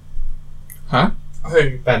 Huh?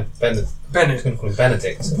 Who? Benedict. I was Bennett. going to call him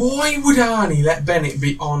Benedict. Why would Arnie let Bennett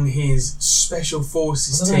be on his special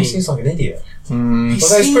forces I don't know, he team? seems like an idiot. He Well,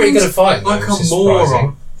 he's pretty good at fighting, though, like which a is moron.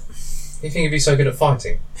 surprising. You think he'd be so good at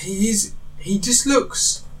fighting? He is. He just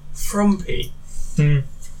looks frumpy. Didn't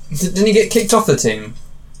he get kicked off the team?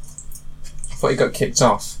 I thought he got kicked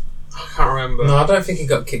off. I can't remember. No, I don't think he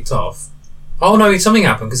got kicked off. Oh no, something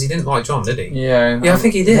happened because he didn't like John, did he? Yeah. Yeah, I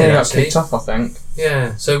think he did, Yeah, he got actually. kicked off, I think.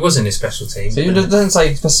 Yeah, so it wasn't his special team. So it doesn't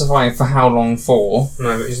say specifying for how long for.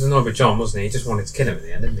 No, but he's annoyed with John, wasn't he? He just wanted to kill him at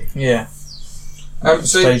the end, didn't he? Yeah. So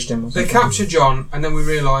Staged him. or they something. capture John, and then we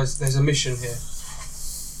realise there's a mission here.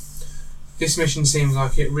 This mission seems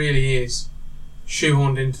like it really is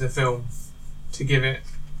shoehorned into the film to give it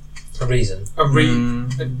A reason.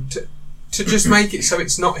 to just make it so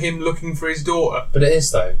it's not him looking for his daughter. But it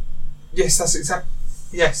is, though. Yes, that's exact.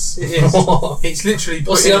 Yes, it is. It's literally.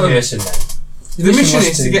 What's put the in other here. mission then? The mission was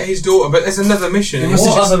is to get his daughter, but there's another mission. It was What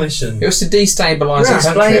to just- other mission? It was to destabilise Yeah, the country.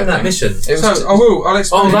 Explain I that think. mission. It was to- I'll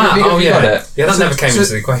explain. Oh, it. that. Have you Oh, got yeah. it? Yeah, that So- never came so-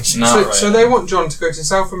 into the equation. No. So they want John to go to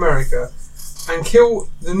South America and kill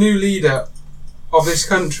the new leader of this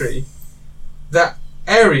country that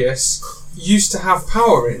Arius used to have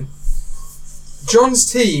power in. John's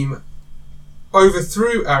team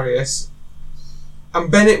overthrew Arius, and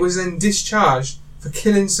Bennett was then discharged for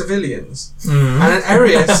killing civilians. And then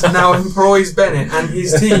Arius now employs Bennett and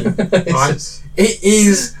his team. Right? It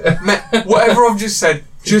is whatever I've just said.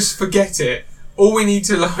 Just forget it. All we need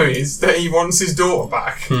to know is that he wants his daughter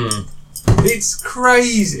back. It's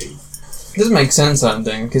crazy. It doesn't make sense, I don't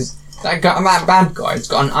think, because that bad guy's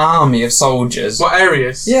got an army of soldiers. What,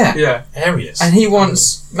 Arius? Yeah. Yeah. Arius. And he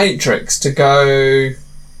wants Matrix to go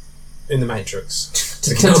in the Matrix.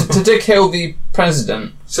 to kill the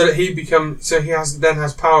president. So that he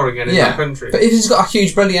has power again in that country. But if he's got a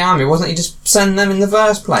huge bloody army, wasn't he just send them in the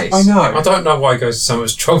first place? I know. I don't know why he goes to so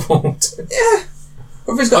much trouble. Yeah.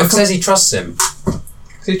 Or if he's got It says he trusts him.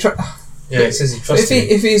 Yeah, it says he trusts him.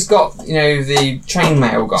 if he's got the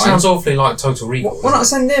chainmail guy, Sounds awfully like Total Recall. why not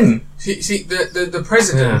send him? See, the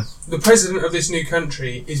president, the president of this new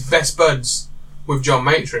country is best buds with John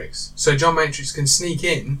Matrix, so John Matrix can sneak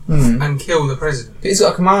in and kill the president. But he's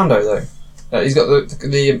got a commando though. He's got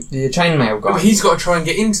the chainmail guy. But he's got to try and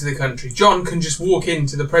get into the country. John can just walk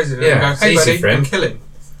into the president and Yeah, go, "Hey, it's easy buddy," for him. and kill him.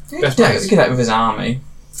 Best yeah, mates. get out with his army.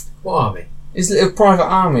 What army? His little private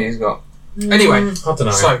army he's got. Anyway, I don't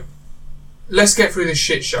know. so let's get through this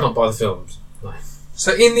shit show. Not by the films. No.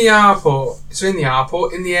 So in the airport, in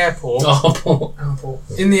the airport, Armpit. Armpits.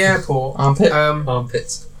 In the armpit.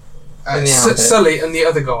 Sully and the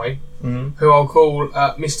other guy, Mhm. who I'll call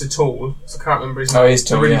Mr. Tall, so I can't remember his name. Oh, he's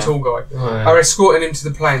tall, the really yeah. tall guy. Oh, yeah. Are escorting him to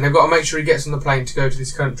the plane. They've got to make sure he gets on the plane to go to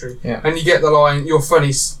this country. Yeah. And you get the line, "You're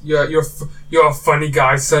funny, you're a funny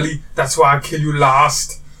guy, Sully. That's why I kill you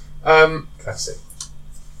last." Classic.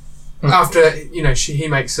 After he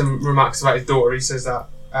makes some remarks about his daughter. He says that.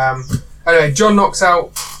 Anyway, John knocks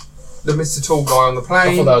out the Mr. Tall guy on the I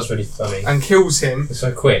plane thought that was really funny. and kills him. It's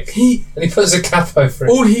so quick. And And he puts a cap over it.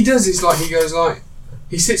 all he does is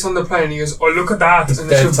he sits on the plane and he goes, "Oh, look at that!" He's and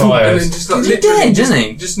dead just boom, tired. and then just like He's literally dead, just, isn't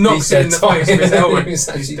he? just knocks He's him in the dead face with his tired. helmet. He's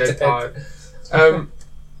actually dead. tired.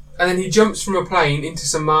 And then he jumps from a plane into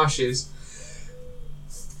some marshes.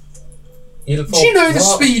 Do you know the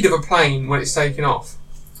speed of a plane when it's taking off?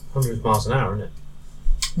 100 miles an hour, isn't it?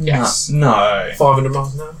 Yes. No. 500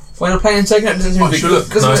 miles an hour? When a plane's taking it, it doesn't seem to be sure, look.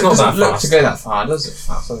 doesn't No, it's it not doesn't that look fast. to go that far, does it?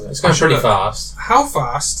 Fast, does it? It's going pretty Look. fast. How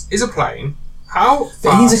fast is a plane? How fast?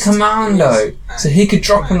 But he's a commando, so he could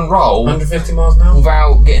drop and roll 150 miles an hour.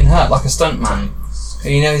 without getting hurt like a stuntman.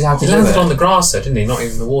 He knows how to He do landed it. on the grass there, didn't he? Not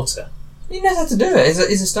even the water. He knows how to do it.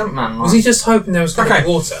 He's a stuntman. Was he just hoping there was going to Okay. be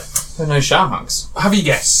water? There's no sharks. Have you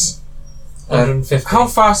guess? 150. How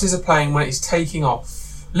fast is a plane when it's taking off?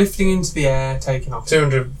 Lifting into the air, taking off.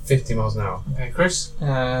 250 miles an hour. Okay, Chris?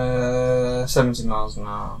 70 miles an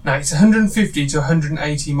hour. No, it's 150 to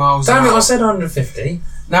 180 miles Damn an it, hour. I said 150.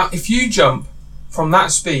 Now, if you jump from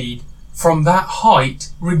that speed, from that height,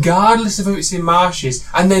 regardless of if it's in marshes,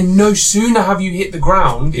 and then no sooner have you hit the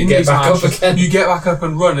ground You in get these back up marshes, again. you get back up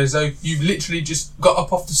and run as though you've literally just got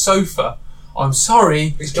up off the sofa. I'm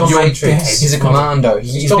sorry, It's John you're Matrix. dead. He's a commando.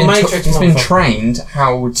 He's John been, Matrix, he's been motherfucker. trained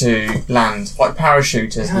how to land, like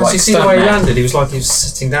parachuters, Yeah, like so you see the way he stuntmen. landed? He was like he was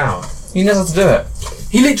sitting down. He knows how to do it.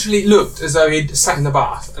 He literally looked as though he'd sat in the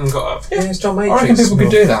bath and got up. Yeah, it's John I Matrix. reckon people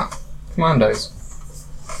could do that. Commandos.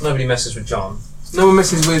 Nobody messes with John. No one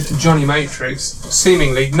messes with Johnny Matrix,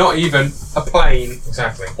 seemingly, not even a plane,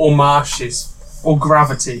 Exactly. or marshes, or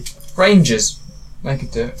gravity. Rangers. They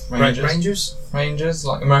could do it. Rangers. Rangers? Rangers,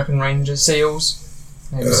 like American Rangers. SEALs.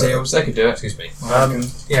 Maybe SEALs. They could do it. Excuse me. I reckon.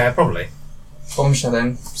 Yeah, probably. Bombshell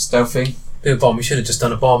then. Stealthy. Do a bomb. We should have just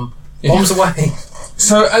done a bomb. Yeah. Bombs away.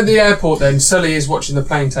 So at the airport then, Sully is watching the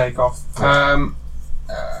plane take off.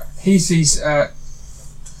 He sees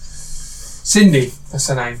Cindy, that's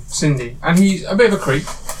her name, Cindy, and he's a bit of a creep.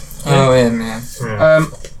 Oh, yeah, man. Yeah.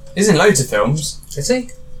 He's in loads of films. Is he?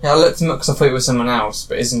 Yeah, I looked him up because I thought it was someone else,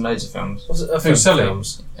 but he's in loads of films. Was it a Who's Sully?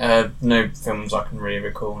 films? No films I can really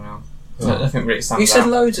recall now. Oh. Nothing really stands You said out.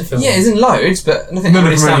 loads of films. Yeah, he's in loads, but nothing None of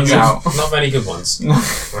really them really stands out. Not many good ones.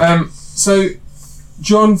 So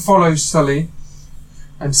John follows Sully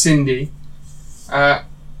and Cindy, and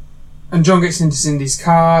John gets into Cindy's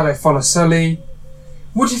car. They follow Sully.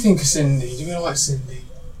 What do you think of Cindy? Do you like Cindy?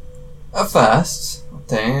 At first, I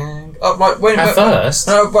think. Like when, At first?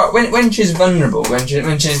 No, but when she's vulnerable, when she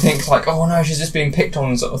thinks like, oh no, she's just being picked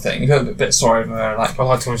on, sort of thing. You feel a bit sorry for her. Like I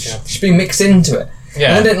liked when she had... she's being mixed into it. And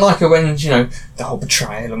Yeah. I didn't like her when the whole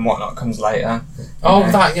betrayal and whatnot comes later. Oh,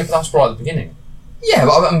 Yeah. that, yeah, but that's right at the beginning. Yeah,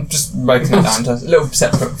 but I'm just breaking it down to a little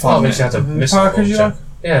separate Oh, part. when she had a missile Parker, you launcher. like?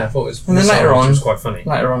 Yeah, I thought it was... And then missile later launcher on- was quite funny.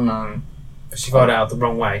 Later on, But she got out the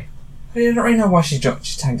wrong way. I don't really know why she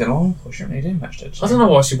tagged along. Or she didn't really do much, did she? I don't know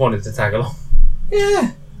why she wanted to tag along.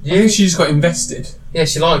 Yeah. I think she just got invested. Yeah,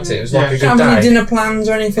 she liked it. It was Yeah. like a She didn't good have any day. dinner plans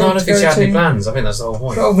or anything. No, I don't to think she go had any to? plans. I think that's the whole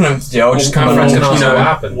point. What else to do? I'll just Well, come friends along. can ask her what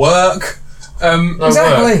happened. Work. No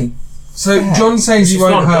Exactly. So Yeah. John says he She's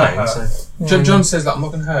won't flying a hurt plane, her. so... John says that I'm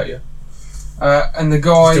not going to hurt you. And the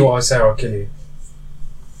guy, Do what I say or I'll kill you.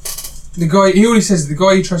 he already says the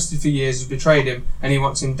guy he trusted for years has betrayed him, and he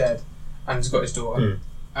wants him dead, and has got his daughter.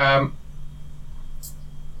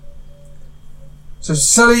 So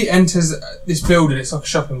Sully enters this building. It's like a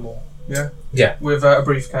shopping mall. Yeah. Yeah. With a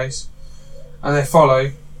briefcase, and they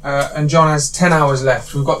follow. And John has 10 hours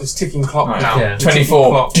left. We've got this ticking clock Right, now. yeah. The ticking 24.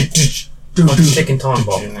 clock. Like a ticking time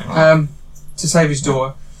bomb. To save his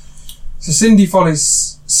daughter. So Cindy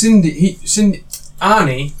follows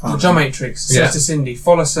Arnie, the John Matrix, says Yeah. to Cindy,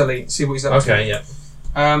 follow Sully, see what he's up to. Okay,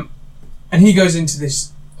 yeah. And he goes into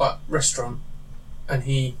this restaurant, and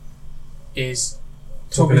he is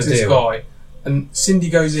talking to this deal. guy, and Cindy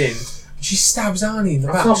goes in, and she stabs Arnie in the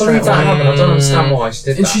I back. can't straight believe that away. happened. I don't understand why she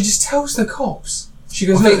did And that. she just tells the cops. She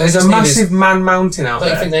goes, I look, think they there's a just needed- massive man mountain out Don't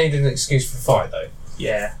you there. think they needed an excuse for a fight, though?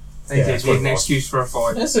 Yeah, they Yeah, did that's what need an it was. excuse for a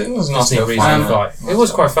fight. It was a nice Just need a little reason fight. to fight. It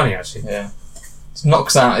was quite funny, actually. Yeah. Just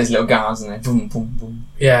knocks out his little guards and then boom, boom, boom.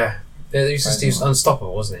 Yeah. He was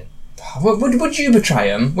unstoppable, wasn't he? Would you betray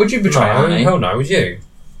him? Would you betray No, Arnie? hell no, would you?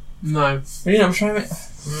 No. Would you not betray him?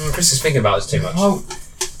 Chris is thinking about this too much. Oh,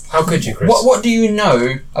 How could you, Chris? what do you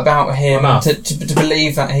know about him Enough. to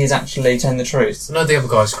believe that he's actually telling the truth? I know the other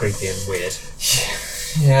guy's creepy and weird.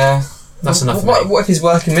 Yeah. That's enough for What, me. what if he's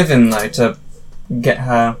working with him though to get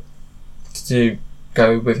her to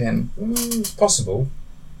go with him? It's possible.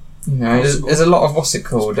 You know, there's a lot of what's it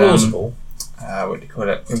called? Plausible. What do you call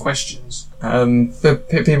it? Questions.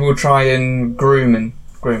 People try and groom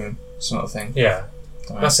sort of thing. Yeah.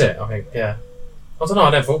 Dunno. That's it, I think, yeah. I don't know,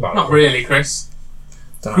 I never thought about Not it. really, Chris.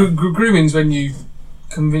 Dunno. Grooming's when you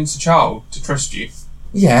convince a child to trust you.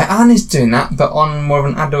 Yeah, Arnie's doing that, but on more of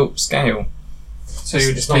an adult scale. So you're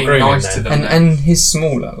It's just not being grooming nice to then. them. And he's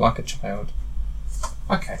smaller, like a child.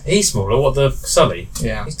 Okay. He's smaller, what, the Sully?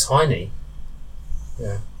 Yeah. He's tiny.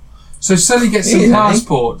 So Sully gets some Yeah.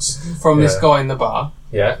 passports from this Yeah. guy in the bar.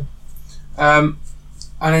 Yeah. And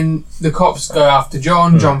And then the cops go after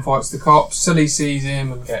John. John fights the cops. Sully sees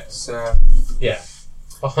him and gets Yeah.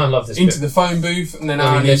 Oh, I love this into bit. the phone booth, and then When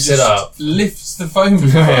he Arnie lifts it just up. lifts the phone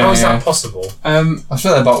booth. Yeah. How is that possible? I'm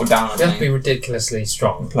sure they're bottled down. You have to be ridiculously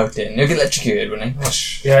strong. Plugged in. He'll get electrocuted, wouldn't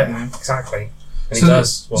he? Yeah, exactly. And So he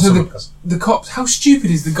does. Well, so someone does. The cops. How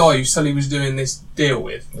stupid is the guy who Sully was doing this deal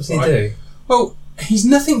with? What does he do? Well, he's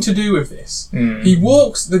nothing to do with this. Mm. He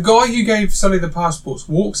walks. The guy who gave Sully the passports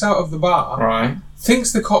walks out of the bar, Right.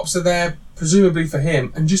 thinks the cops are there presumably for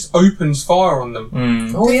him, and just opens fire on them.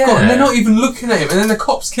 Mm. Oh, yeah. God, and they're not even looking at him, and then the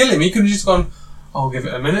cops kill him. He could have just gone, "I'll give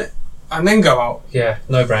it a minute," and then go out. Yeah,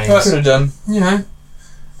 no brains. But- Could have done. You know.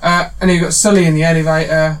 And you've got Sully in the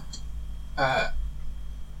elevator.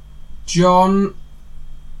 John.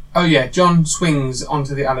 Oh yeah, John swings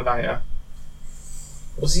onto the elevator.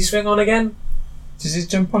 What's he swing on again? Does he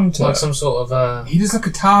jump onto Like it? some sort of, He does like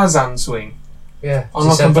a Tarzan swing yeah. on he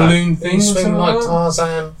like a said that. balloon thing. He or swing something like like that.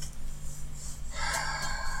 Tarzan.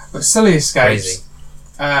 But Sully escapes.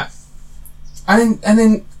 Crazy. And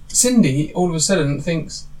then Cindy all of a sudden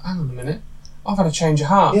thinks, "Hang on a minute, I've had a change of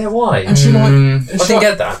heart." Yeah, why? And she like, Mm. and I she didn't like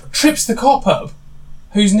get that. trips the cop up,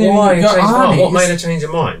 who's nearly Why? got Change mind? Arnie. What made her change her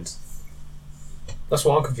mind? That's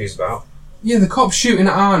what I'm confused about. Yeah, the cop's shooting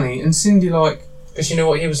at Arnie, and Cindy like, Because you know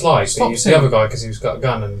what he was like. He Stops used the him. other guy because he was got a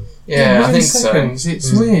gun and. Yeah, I think milliseconds. so.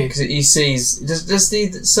 It's weird. Because he sees. Does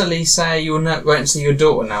the Sully say you'll won't see your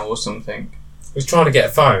daughter now or something? He was trying to get a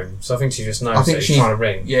phone, so I think she just knows I think that she- he's trying to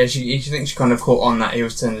ring. Yeah, she thinks she kind of caught on that he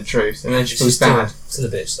was telling the truth, and then she feels She's still, bad. still a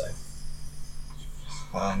bitch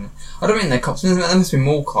though. I don't mean they're cops. There must be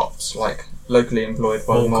more cops, like locally employed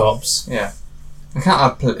by All the mob. cops. Yeah, I can't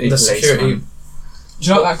have police. security- man. Do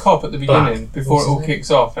you like that cop at the beginning Black. before What's it all his name?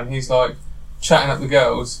 kicks off, and he's like chatting up the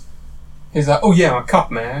girls? He's like, "Oh yeah, I'm a cop,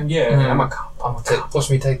 man. Yeah, Mhm. I'm a cop. I'm a cop." Watch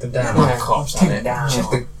me take them down. Yeah. Yeah, cops, take aren't it it?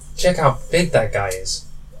 down. Check how big that guy is.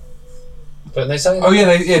 Don't they say that? Oh yeah,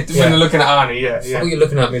 when Yeah. they're looking at Arnie, yeah, Oh, yeah. you're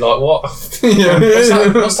looking at me like, what? Yeah.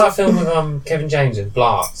 What's that film with Kevin James in?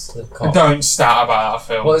 Blart, the cop. Don't start about that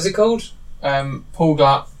film. What is it called? Paul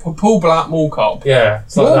Blart Mall Cop. Yeah,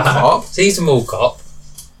 it's like Mall that. cop? So he's a mall cop.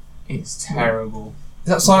 It's terrible. Is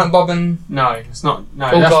that Silent Bob and No, it's not. No,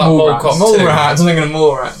 Paul that's Blart Mall Mall Rats. Cop. Mole too. Rats? I'm thinking of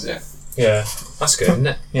Mole Rats. Yeah, Yeah, that's good, isn't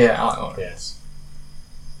it? yeah, I like Mole Rats. Yes.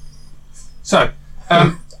 So,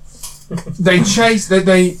 they chase.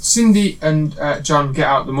 They Cindy and John get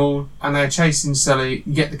out the mall, and they're chasing Sully.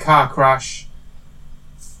 You get the car crash,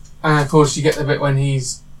 and of course you get the bit when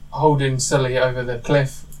he's holding Sully over the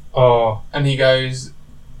cliff, Oh, and he goes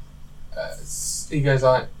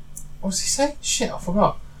like, what does he say? Shit, I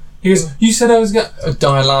forgot. He goes, "You said I was going."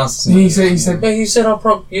 Die last. He said, yeah, you said I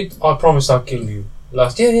promised I'd kill you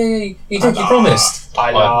last. Yeah. You did. You promised.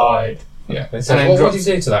 I lied. Yeah, They said, and what then did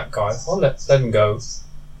you do to that guy? I'll let him go.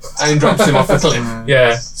 and drops him off the cliff.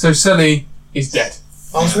 Yeah. So Sully is dead.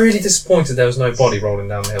 I was really disappointed there was no body rolling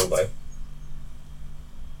down the hill though.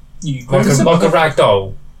 You Like a rag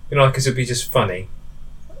doll. You know, because it'd be just funny.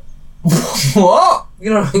 What?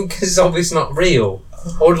 You know, because it's obviously not real.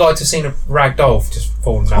 I would like to have seen a rag doll just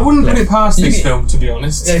falling down. I wouldn't the put cliff. it past this You- film, to be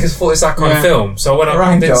honest. Yeah, because I thought it's that kind of Yeah. film. So when I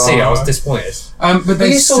Rag didn't see it, I doll. was disappointed. But But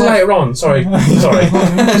they you saw said- later on. Sorry.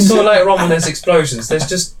 You saw later on when there's explosions. There's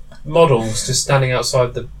just models just standing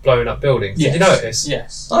outside the blown up buildings. Yes. Did you notice?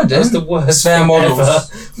 Yes. I That was did. the worst They're thing models. ever.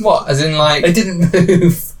 What? As in, like, They didn't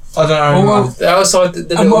move. I don't know. Well, man. They're outside the And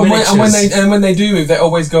little when, miniatures. and when they do move, they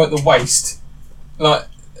always go at the waist. Like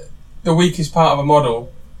the weakest part of a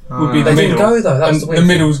model would be the They middle. didn't go though. That and was the, the weird thing.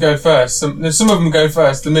 middles go first. Some of them go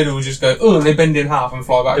first. The middles just go, oh, and they bend in half and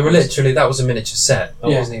fly They were backwards. literally, that was a miniature set. That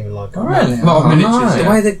Yeah. wasn't even like Oh, really? A lot of Oh, miniatures, nice. The yeah.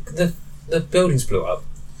 way the buildings blew up.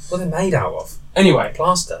 What are they made out of? Anyway,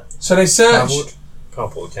 Plaster. so they search.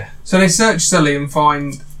 Cardboard, yeah. So they search Sully and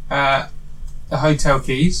find the hotel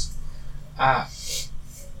keys.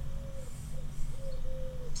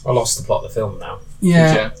 I lost the plot of the film now.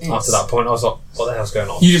 Yeah. Did it's- After that point, I was like, what the hell's going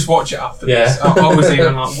on? You just watch it after Yeah. this. I was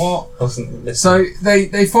even like, what? I wasn't So listening.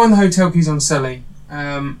 they find the hotel keys on Sully.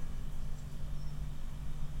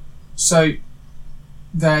 So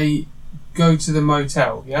they go to the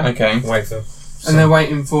motel, yeah, Okay. Wait for. and they're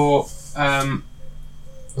waiting for I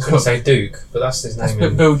was going to say Duke, but that's his that's name.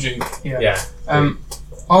 in- Bill Duke. Yeah. Yeah. I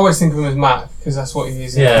always think of him as Mac because that's what he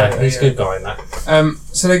is. in Yeah, the- he's a good guy in that.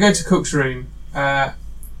 So they go to Cook's room.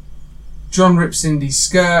 John rips Cindy's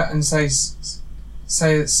skirt and say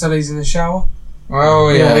that Sully's in the shower. Oh,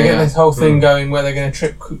 yeah. they get yeah. this whole thing going where they're going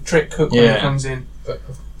to trick Cook when he Yeah. comes in.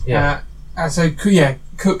 Yeah. So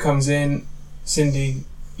Cook comes in. Cindy,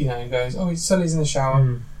 goes, "Oh, Sully's in the shower,"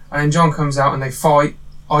 Mm. and then John comes out and they fight.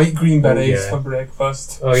 I eat green berries yeah. for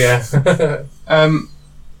breakfast. Oh, yeah.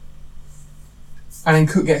 and then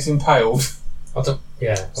Cook gets impaled I don't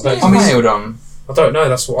Nailed on. I don't know.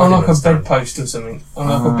 That's what I on didn't like a understand. bedpost or something, on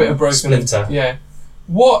like a bit of broken Splinter. Yeah.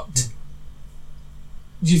 What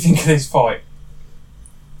do you think of this fight?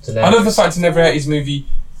 I love the fact in every 80s movie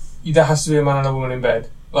there has to be a man and a woman in bed,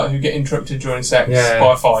 like who get interrupted during sex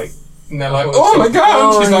by a fight. And they're like, oh my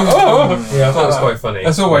god! And she's like, oh! Yeah, I thought it was quite funny.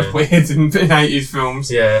 That's always weird in 80s films.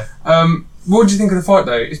 Yeah. What do you think of the fight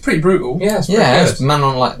though? It's pretty brutal. Yeah, it's pretty Yeah, it's good. Man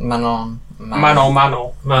on Man on I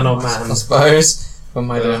man. suppose. One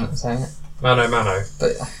way of saying it. Mano mano.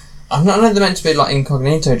 But I know they're meant to be like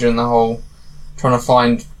incognito during the whole trying to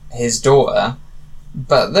find his daughter,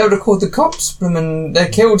 but they would have called the cops when they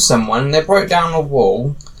killed someone. They broke down a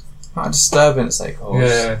wall. What a disturbance they caused.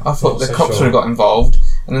 Yeah, I thought not the so cops sure. would have got involved,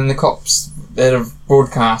 and then the cops they'd have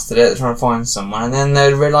broadcasted it, trying to find someone, and then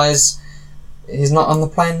they'd realise he's not on the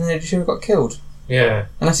plane, and they should have got killed. Yeah.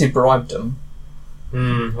 Unless he bribed them.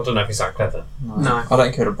 I don't know if he's that clever. No. I don't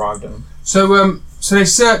think he would have bribed them. So they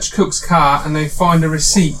search Cook's car and they find a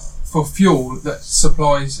receipt for fuel that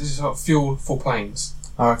supplies fuel for planes.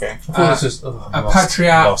 Oh, okay. I thought this was Patriot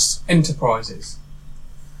Lost. Enterprises.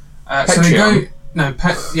 So they go. No,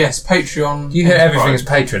 Patreon. You hear everything as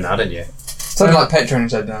Enterprise. Patreon now, didn't you? Something like Patreon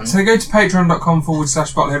said then. So they go to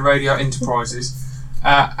patreon.com/Buttlehead Radio Enterprises.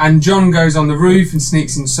 And John goes on the roof and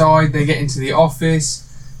sneaks inside. They get into the office.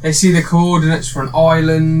 They see the coordinates for an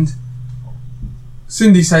island.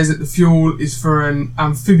 Cindy says that the fuel is for an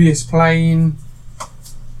amphibious plane.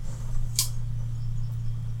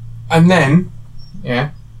 And then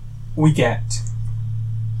Yeah. we get...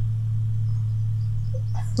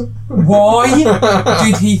 Why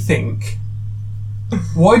did he think...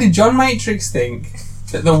 Why did John Matrix think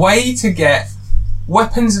that the way to get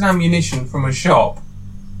weapons and ammunition from a shop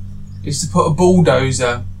is to put a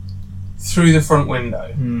bulldozer through the front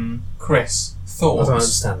window? Chris, I thoughts? don't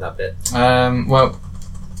understand that bit. Well,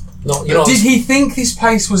 Did he think this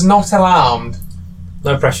place was not alarmed?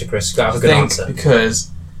 No pressure, Chris. You've got to have I a good think answer. because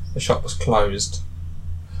the shop was closed.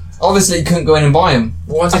 Obviously, he couldn't go in and buy them.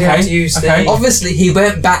 Why did he have to use okay. the... Obviously, he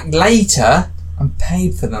went back later and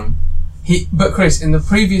paid for them. But Chris, in the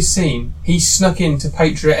previous scene, he snuck into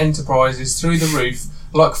Patriot Enterprises through the roof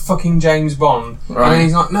like fucking James Bond. Right. And then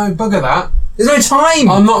he's like, no, bugger that. There's no time.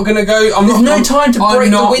 I'm not going to go. There's no time to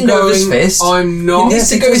break the window with his fist. I'm not. He needs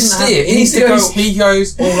to go steer. He needs to go. He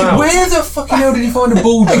goes. all out. Where the fucking hell did he find a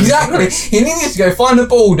bulldozer? Exactly. He needs to go find a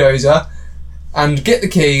bulldozer and get the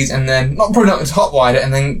keys and then probably not hotwire it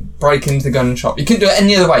and then break into the gun shop. You couldn't do it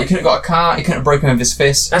any other way. You couldn't have got a car. You couldn't have broken with his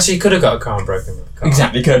fist. Actually, you could have got a car and broken with a car.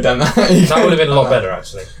 Exactly. You could have done that. That would have been a lot better,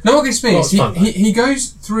 actually. No, what gets me is Well, it's fun, he goes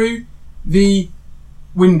through the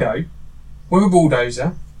window with a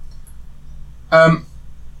bulldozer. And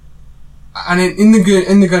in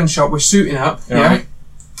the gun shop, we're suiting up. Yeah. Right.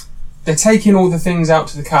 They're taking all the things out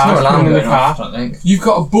to the car. No putting alarm them in the going off, car. I think. You've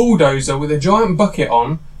got a bulldozer with a giant bucket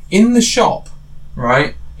on in the shop.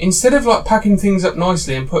 Right. Instead of like packing things up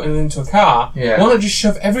nicely and putting them into a car, Yeah. why not just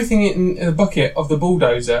shove everything in the bucket of the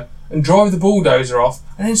bulldozer and drive the bulldozer off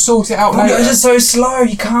and then sort it out later? Bulldozer's so slow.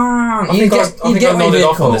 You can't. I think I nodded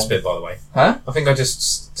off on this bit, by the way. Huh? I think I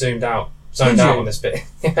just zoned out Did you? on this bit.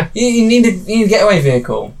 You need a getaway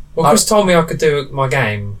vehicle. Well, Chris told me I could do my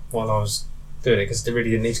game while I was doing it because I really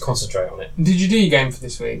didn't need to concentrate on it. Did you do your game for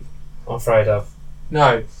this week? I'm afraid of.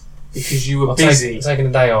 No, because you were I'm busy, taking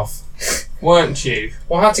a day off. weren't you?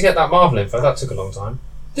 Well, I had to get that Marvel info. That took a long time.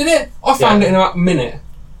 Did it? I found it in about a minute.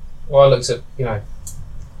 Well, I looked at,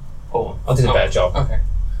 Porn. I did a better job. Okay.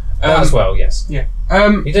 That as well, yes. Yeah.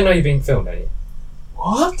 You didn't know you're being filmed, do you?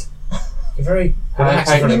 What? You're very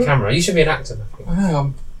relaxed in front of the camera. You should be an actor. I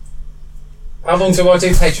know, How long do I do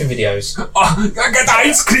Patreon videos? I got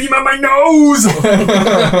ice cream on my nose!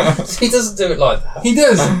 He doesn't do it like that. He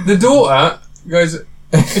does. The daughter goes,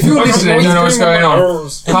 if you're listening and you don't know what's going on,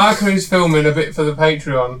 Parker is filming a bit for the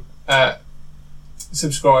Patreon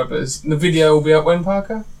subscribers. The video will be up when,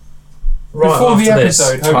 Parker? Right Before the after this.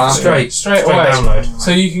 episode, hopefully. Straight away. download.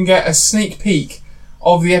 So you can get a sneak peek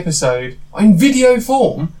of the episode in video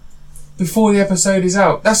form before the episode is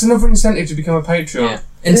out. That's another incentive to become a Patreon. Yeah.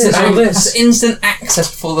 Instant, all this. that's instant access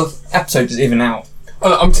before the episode is even out. Oh,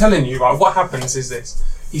 look, I'm telling you, right, what happens is this.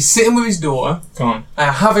 He's sitting with his daughter, Come on.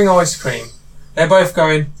 having ice cream. They're both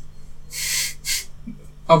going,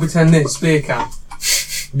 I'll pretend this, beer can.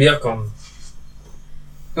 Be up on.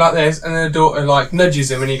 Like this, and then the daughter like nudges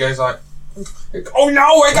him and he goes like, oh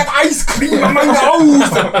no, I got ice cream on my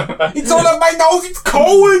nose! It's all on my nose, it's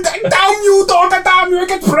cold! Damn you, daughter, damn you, I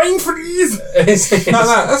get brain freeze! Like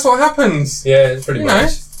that, that's what happens. Yeah, it's pretty You know.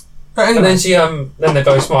 much. But And anyway, then she then they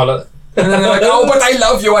both smile at and then they're like, oh, but I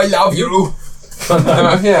love you, I love you!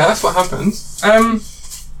 Yeah, that's what happens.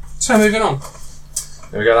 So moving on.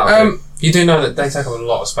 There we go. That'll do. You do know that they take up a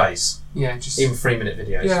lot of space, Yeah, just even 3-minute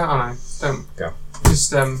videos. yeah, I know. Don't Go.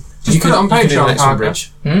 Just You put it on you can do the Patreon, next one, Parker.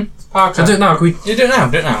 Bridge. Parker. So do it now. Can we? You do it now.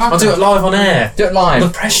 Do it now. I'll do it live on air. Do it The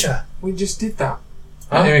live. pressure. We just did that.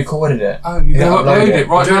 I recorded it. Oh, you're Yeah, going to upload upload it. it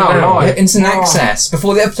right Do it now, now. live. Yeah, instant Oh. access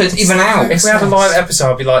before the episode's even out. If we had a live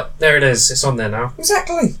episode, I'd be like, there it is. It's on there now.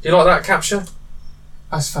 Exactly. Do you like that capture?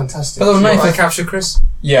 That's fantastic. But Do you no, like for- that capture, Chris?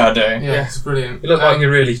 Yeah, I do. Yeah, it's brilliant. You look like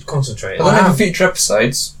you're really concentrating. But then Wow. for future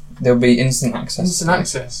episodes, there'll be instant access. Instant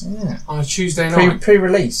access Yeah. on a Tuesday night.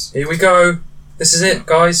 Pre-release. Here we go. This is it,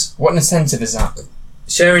 guys. What incentive is that?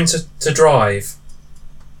 Sharing to drive.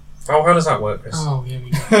 Oh, how does that work, Chris? Oh, here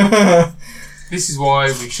we go. This is why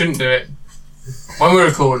we shouldn't do it when we're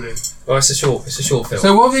recording. Oh, it's a short film.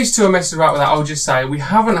 So while these two are messing about with that, I'll just say we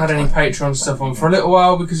haven't had any Patreon stuff on for a little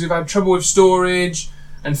while because we've had trouble with storage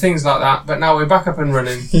and things like that, but now we're back up and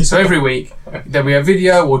running. So every week there'll be a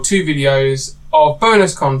video or 2 videos of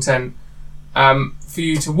bonus content for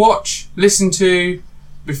you to watch, listen to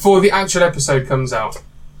before the actual episode comes out.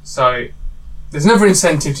 So there's another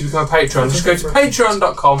incentive to become a patron. Just go to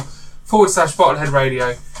patreon.com/Bottlehead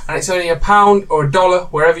Radio, and it's only £1 or $1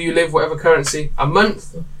 wherever you live, whatever currency, a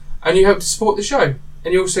month, and you help to support the show.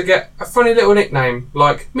 And you also get a funny little nickname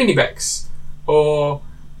like Minibex, or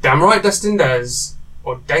Damn Right Dustin Does,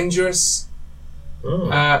 or Dangerous.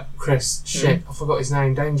 Chris, shit, I forgot his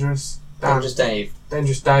name. Dangerous. Just Dave.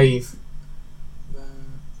 Dangerous Dave.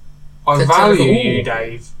 I Let's value have a look. you,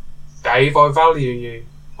 Dave. Dave, I value you.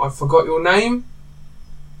 I forgot your name,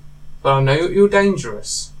 but I know you're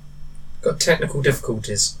dangerous. Got technical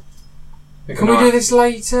difficulties. Can we do this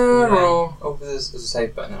later, or Oh, there's a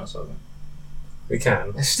save button now, so. We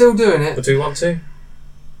can. they're still doing But it? do we want to?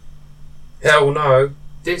 Hell no.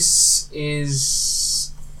 This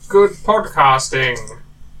is good podcasting.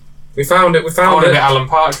 We found it. We I found want a it. bit Alan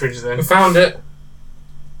Partridge then. We found it.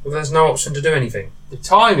 Well, there's no option to do anything. The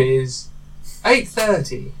time is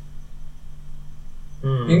 8:30.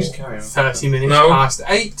 You can just carry on. 30 minutes No. past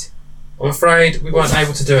 8, I'm afraid we weren't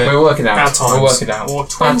able to do it. We'll work it out. Bad times. We'll work it out. or Bad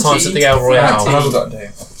 20. times at the El That's Royale. what we've got to do. Are we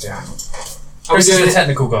Chris is doing the it?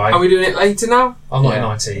 technical guy. Are we doing it later now? I'm not Yeah.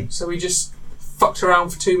 in IT. So we just fucked around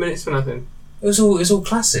for 2 minutes for nothing. It was all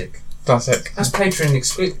classic. Classic. That's Patreon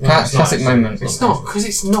exclusive. Classic moment. It's not, because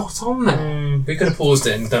it's not on there. We could have paused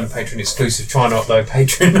it and done a Patreon exclusive, trying to upload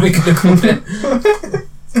Patreon. We could have called it.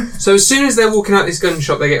 So as soon as they're walking out this gun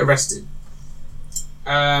shop, they get arrested.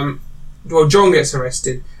 Well, John gets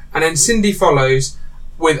arrested, and then Cindy follows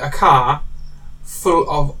with a car full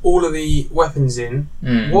of all of the weapons in.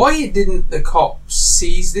 Mm. Why didn't the cops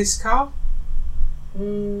seize this car?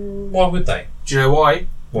 Why would they? Do you know why?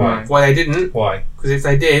 Why? Why they didn't? Why? Because if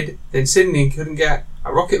they did, then Cindy couldn't get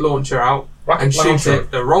a rocket launcher out and shoot launcher.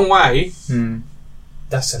 it the wrong way, Mm.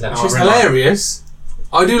 That's a which is hilarious.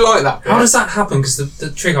 I do like that. How does that happen? Because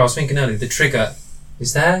the trigger, I was thinking earlier, the trigger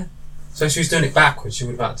is there. So if she was doing it backwards, she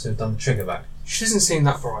would have had to have done the trigger back. She doesn't seem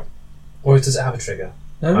that bright. Or does it have a trigger?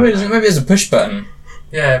 No, maybe there's a push button.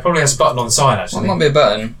 Yeah, it probably has a button on the side Well, actually. it might be a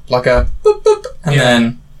button, like a boop boop, and Yeah.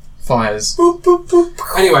 then fires.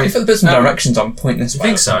 Anyway, If you put some directions on, point this You way.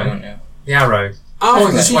 think so? Don't you? The arrow. after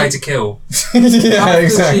Point this she- way to kill.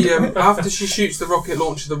 Yeah, after she shoots the rocket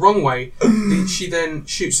launcher the wrong way, she then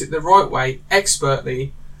shoots it the right way,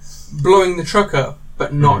 expertly, blowing the truck up,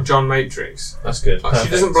 but not John Matrix. That's good. Like, she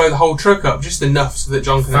doesn't blow the whole truck up, just enough so that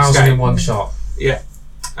John can 1,000 in escape. one shot.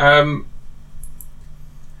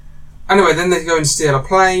 Anyway, then they go and steal a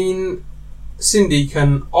plane. Cindy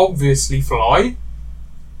can obviously fly.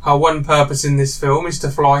 Her one purpose in this film is to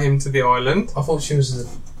fly him to the island. I thought she was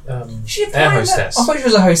a She air hostess. I thought she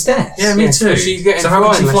was a hostess. Yeah, me too. She's getting So how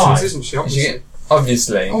can flying she fly? lessons, isn't she? Obviously. She get-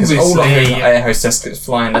 Obviously, because all of Obviously. the air hostess gets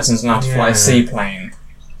flying lessons and how to fly Yeah. a seaplane.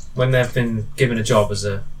 When they've been given a job as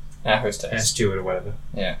a Air air hostess. steward or whatever.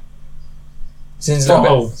 Seems a Spot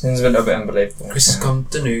little on. bit. Seems a little bit unbelievable. Chris has gone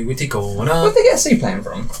to new with the corner. Where'd they get a seaplane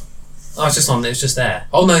from? Oh, it's just on. It's just there.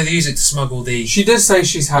 Oh no, they use it to smuggle the. She does say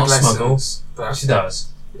she's had Not lessons. smuggle. But She does.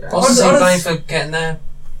 yeah. What's the I same don't- plane for getting there?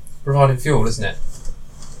 Providing fuel, isn't it?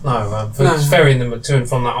 No, for No. ferrying them to and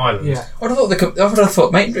from that island. Yeah. I would have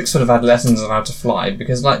thought Matrix would have had lessons on how to fly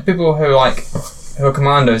because like people who are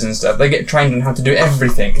commandos and stuff, they get trained on how to do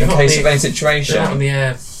everything in They're not case the- of any They're situation. not on the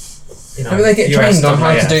air. You know, Maybe they get US trained on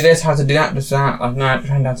how to WAF. do this, how to do that, just that. Like, no,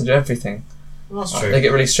 trained how to do everything. That's Like, true. they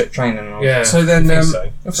get really strict training. And all. Yeah. So then, I think so.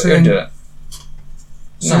 I so thought then- do it.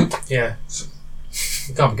 So, No, Yeah.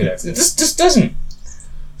 You can't be good at it it. just doesn't.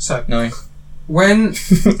 so No. when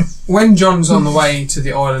John's on the way to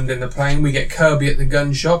the island in the plane, we get Kirby at the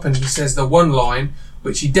gun shop, and he says the one line,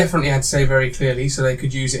 which he definitely had to say very clearly so they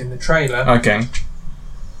could use it in the trailer. Okay.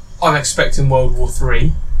 I'm expecting World War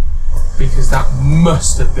 3 because that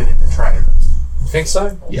must have been in the trailer. You think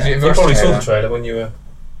so? Yeah. You probably saw the trailer when you were...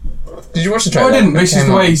 Did you watch the No, trailer? I didn't, but it's just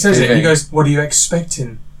the way he says it. TV. He goes, "What are you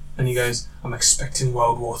expecting?" And he goes, "I'm expecting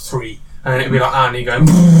World War 3. And then it'd be like Annie going,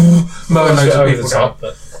 mowing loads of people down.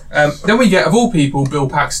 but Then we get, of all people, Bill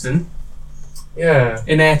Paxton yeah.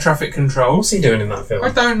 in air traffic control. What's he doing in that film? I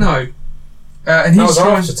don't know. And That he's was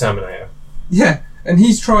trying, after Terminator. yeah, and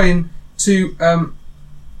he's trying to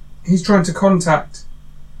contact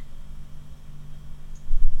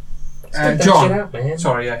Get that shit John. out, man.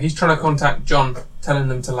 Sorry, yeah, he's trying to contact John, telling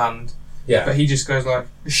them to land, Yeah. but he just goes like,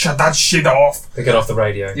 "Shut that shit off." They get off the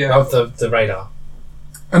radio. Yeah. Off the radar.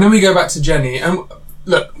 And then we go back to Jenny, and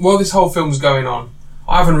look, while this whole film's going on,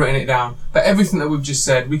 I haven't written it down, but everything that we've just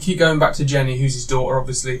said, we keep going back to Jenny, who's his daughter,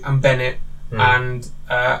 obviously, and Bennett, and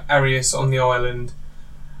Arius on the island,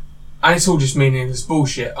 and it's all just meaningless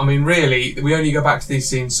bullshit. I mean, really, we only go back to these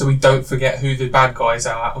scenes so we don't forget who the bad guys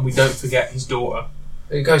are, and we don't forget his daughter.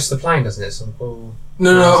 It goes to the plane, doesn't it? So, oh.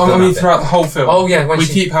 No, No, I mean it's not throughout the whole film. Oh, yeah. When We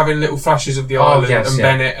she- keep having little flashes of the Oh, island, yes, and yeah.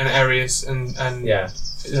 Bennett, and Arius, and Yeah.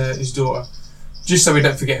 his daughter, just so we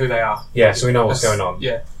don't forget who they are. Yeah, so we know what's That's- going on.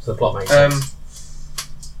 Yeah. So the plot makes sense.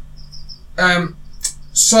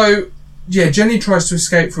 So, yeah, Jenny tries to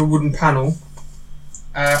escape through a wooden panel,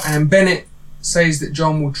 and Bennett says that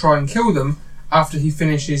John will try and kill them after he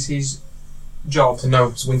finishes his job. It's a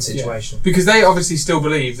no-win situation. Because they obviously still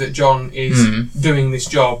believe that John is doing this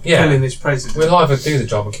job, Yeah. killing this president. We'll either do the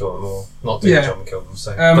job and kill them or not do Yeah. the job and kill them,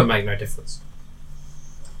 so Um, but make no difference.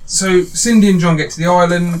 So, Cindy and John get to the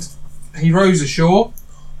island. He rows ashore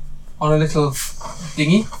on a little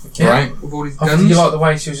dinghy Right. with all his Oh, guns. did you like the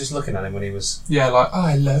way she was just looking at him when he was... Yeah, like, "Oh,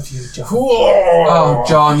 I love you, John. Oh, Oh,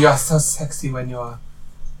 John, you're so sexy when you are."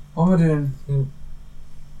 What am I doing?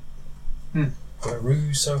 The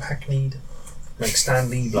ruse so hackneyed makes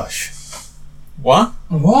Stanley blush. What?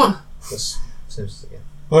 What? That's Simpsons again.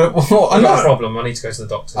 What? I've got a problem, I need to go to the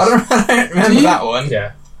doctors. I don't remember Do you? that one.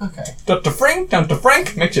 Yeah. Okay. Dr.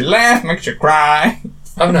 Frank makes you laugh, makes you cry.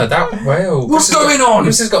 Oh no, that... Well... What's Chris has going got- on?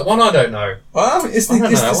 Chris has got one I don't know. Well, it's I the,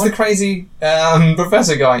 don't it's, know that it's one. the crazy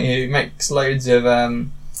professor guy who makes loads of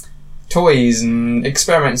toys and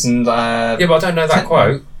experiments and Yeah, but I don't know that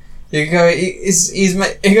quote. you go. He goes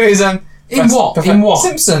In what? In what?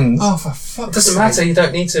 Simpsons. Oh, for fuck's It doesn't sake. matter, you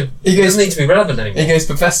don't need to... He It goes- doesn't need to be relevant anymore. He goes,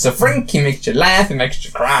 Professor Frank. He makes you laugh. He makes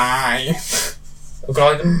you cry.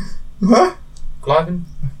 Glyven? What? Glyven?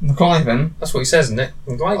 McCliven. That's what he says, isn't it?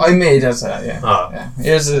 Glyven? I mean, he does that. Yeah. Ah. Yeah.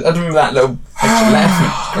 Here's I don't remember that little makes you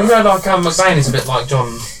laugh. You know, like McBain is a bit like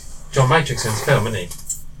John Matrix in this film, isn't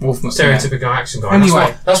he? Wolf. Stereotypical action guy.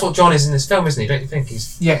 Anyway. That's what John is in this film, isn't he? Don't you think?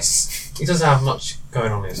 Yes. He doesn't have much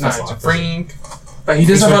going on in his No, life. it's a does he? Frank. But he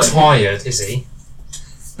He's does have retired, is he?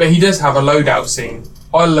 But he does have a loadout scene.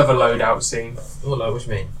 I love a loadout scene. What do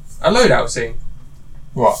you mean? A loadout scene.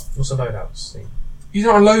 What? What's a loadout scene? You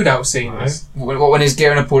know what a loadout scene No. is? When he's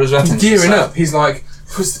gearing up all his weapons? He's gearing up. He's like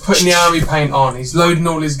putting the army paint on. He's loading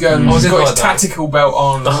all his guns. Oh, is He's it got his like that? tactical belt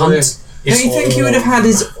on. The all hunt. this. Don't you think he would have had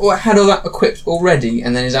had all that equipped already,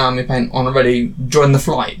 and then his army paint on already during the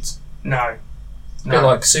flight? No. A bit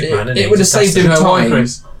like Superman, isn't it he? would have Just saved has him You know why, time.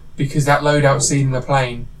 Chris? Because that loadout scene in the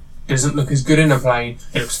plane doesn't look as good in a plane.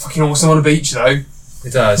 It looks fucking awesome on a beach though. to-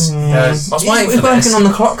 It does. Does. I was waiting He's for working this. on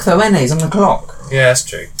the clock though, isn't he? He's on the clock. Yeah, that's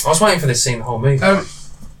true. I was waiting for this scene the whole movie.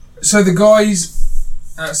 So the guys,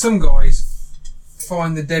 some guys,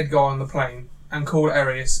 find the dead guy on the plane and call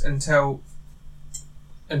Arius and tell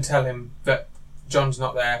him that John's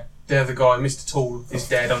not there. The other guy, Mr. Tool, is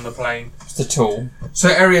dead on the plane. It's the tool. So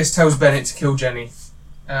Arius tells Bennett to kill Jenny.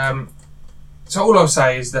 So all I'll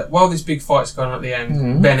say is that while this big fight's going on at the end,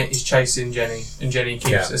 Mhm. Bennett is chasing Jenny, and Jenny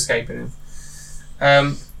keeps escaping him.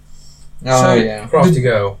 Oh So- yeah. Crafty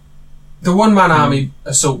girl. The one-man army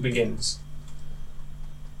assault begins.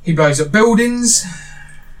 He blows up buildings.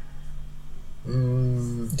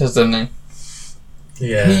 Doesn't he?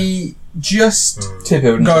 Yeah. He just Mm. Two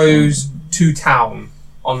buildings. goes to town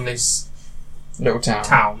on this Little town.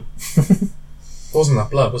 town. Wasn't that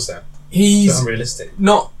blood, was there? He's It's unrealistic.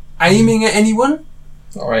 not aiming at anyone.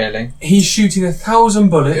 Not really. He's shooting 1,000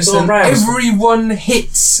 bullets, It's on and rails. everyone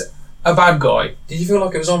hits a bad guy. Did you feel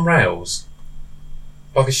like it was on rails?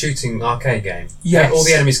 Like a shooting arcade game? Yes. All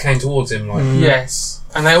the enemies came towards him like... Yes,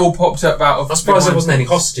 and they all popped up out of. I'm surprised there behind- wasn't any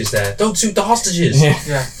hostages there. Don't shoot the hostages! Yeah.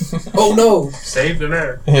 Yeah, Oh no! save them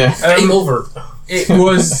there. Yeah. Game over! It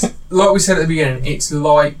was like we said at the beginning. It's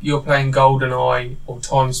like you're playing GoldenEye or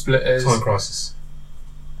Time Splitters. Time Crisis.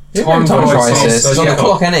 Time Crisis. Crisis. It's on Yeah. the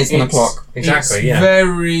clock, isn't it? It's on the It's- clock. Exactly, it's yeah.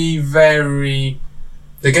 very, very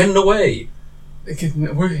They're getting away. They're getting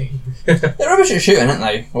away. They're rubbish at shooting, aren't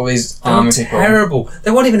they? All these army people. Terrible. They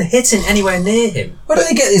weren't even hitting anywhere near him. Where do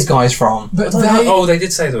they get these guys from? But They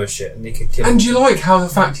did say they were shit and he could kill And them. do you like how the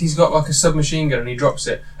fact he's got like a submachine gun and he drops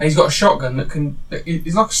it, and he's got a shotgun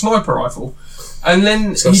it's like a sniper rifle, and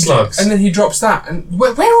then It's got slugs. and then he drops that, and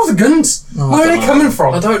where are all the guns? Oh, Where I are don't they know. coming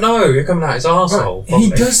from? I don't know. You're coming out his arsehole. Right. He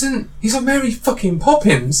probably. doesn't. He's like Mary fucking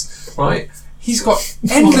Poppins, right? He's got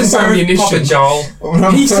endless Mary ammunition. Poppins, Joel.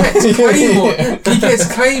 He gets He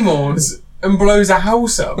gets claymores and blows a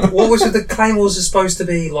house up. What was it? The claymores are supposed to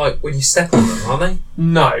be like when you step on them, aren't they?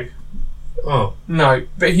 No, Oh,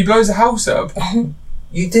 but he blows a house up.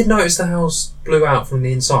 you did notice the house blew out from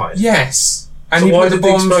the inside. Yes, and So he why put the did the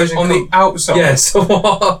bombs explosion on the come- outside. Yeah. So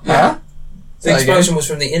what? Huh? The Say explosion was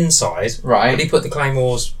from the inside, Right. and he put the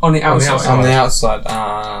claymores, on the outside. On the outside.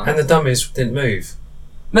 and the dummies didn't move.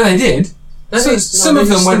 No, they did. No, Some they of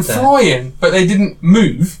them just went stood there. flying, but they didn't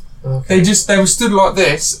move. Okay. They were stood like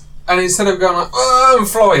this, and instead of going like oh and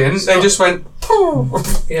flying, they just went.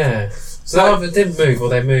 Poof. Yeah. So they either didn't move or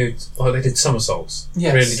they moved, or they did somersaults.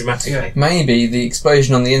 Yes. Really dramatically. Yeah. Maybe the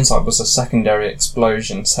explosion on the inside was a secondary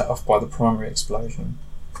explosion set off by the primary explosion.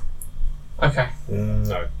 Okay.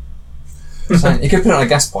 No. So you could put it on a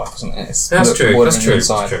gas pipe, wasn't it? It's That's true. water That's on the true.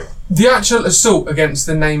 inside. That's true. The actual assault against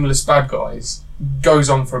the nameless bad guys goes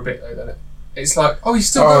on for a bit, though, doesn't it? It's like, oh, he's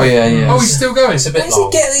still Oh, going. yeah, yeah. Oh, he's still going. It's a Where bit does he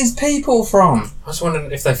long. get these people from? I was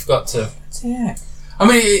wondering if they forgot to. Yeah. I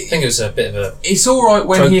mean, I think it was a bit of a it's all right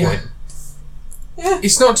when choke he. point.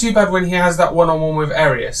 It's not too bad when he has that one-on-one with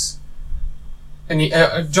Arius, and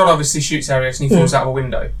John obviously shoots Arius and he falls out of a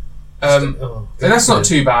window. Oh, And that's not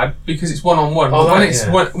too bad because it's one-on-one. Oh, But when that, it's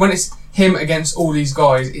yeah. when it's him against all these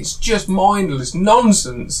guys, it's just mindless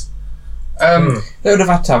nonsense. They would have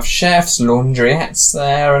had to have chefs, laundriettes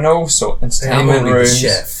there, and all sorts of I'm entertainment only rooms. the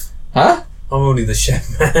chef. Huh? I'm only the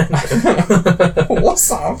chef, man. What's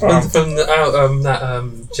that from from?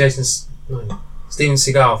 Steven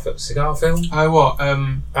Seagal film. Oh, what?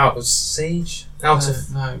 Out of Siege. Out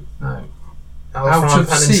of No. Out Out of of Frying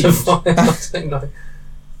Pan Siege? into Fire. I don't know.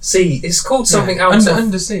 Siege. It's called something Yeah. out under, of.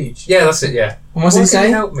 under siege. Yeah, that's it. Yeah. And what's Why he can you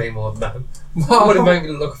saying? help me more than that? What would it make me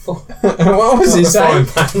look for? What was he saying?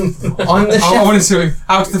 Frying pan. I'm the I chef. wanted to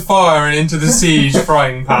out of the fire and into the siege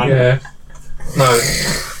frying pan. Yeah. No.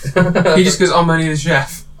 He just goes, I'm only the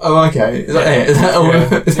chef. Oh, okay. Is that Yeah. it? Is that,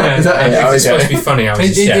 Yeah. is that, is that I it? think Oh, it's supposed to okay. be funny. I was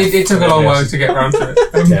a chef. It took a long while to get around to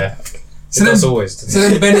it. Yeah. So It does then- always. So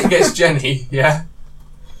then Bennett gets Jenny, yeah?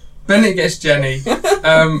 Bennett gets Jenny. Is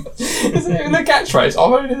it even a catchphrase?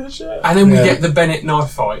 I'm only the chef. And then we Yeah. get the Bennett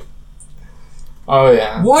knife fight. Oh,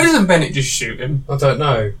 yeah. Why doesn't Bennett just shoot him? I don't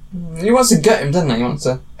know. He wants to get him, doesn't he? He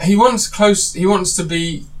wants to He wants to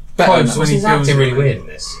be better close than when him. he He's feels acting really weird in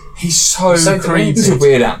this. He's so He's so creepy. He's a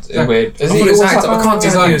weird actor. Yeah. Weird. Is I he thought it was always actor. like I can't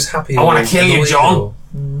He's tell if like, he was happy. I or wanna kill you, annoyed John. or-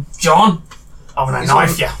 John, I'm gonna It was knife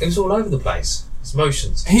all- you. It was all over the place. His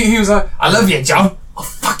motions. He was like, I love you, John. I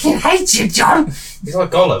fucking hate you, John. He's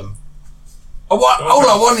like Gollum. All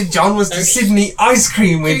I wanted, John, was to sit and eat ice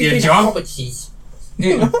cream with you, John.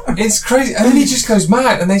 It's crazy. And then he just goes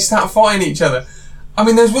mad and they start fighting each other. I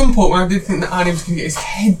mean, there's one point where I did think that Arnie was going to get his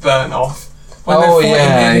head burnt off. When Oh, they're fighting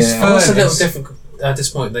yeah, in his yeah. What's a little furnace. different at this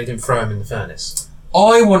point? They didn't throw him in the furnace.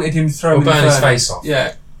 I wanted him to throw Or him in the burn his furnace. face off.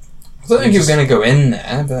 Yeah. I don't think he was going to go in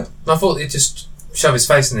there, but. And I thought he'd just shove his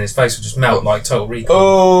face in there. His face would just melt like Total Recall.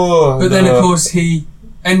 Oh! But then, of course, he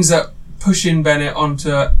ends up pushing Bennett onto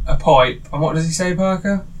a pipe. And what does he say,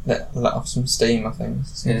 Parker? Let off some steam, I think.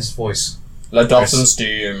 In his voice. Let off Yes. some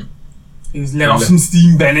steam. He was let off some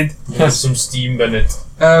steam, Bennett. Have some steam, Bennett.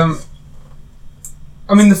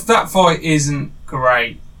 I mean, that fight isn't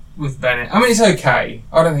great with Bennett. I mean, it's okay.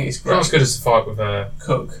 I don't think it's Not as great. good as the fight with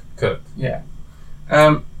Cook. Cook. Yeah.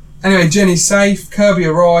 Anyway, Jenny's safe. Kirby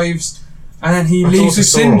arrives, and then he My leaves daughter with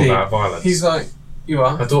saw all Cindy. that violence. He's like, "You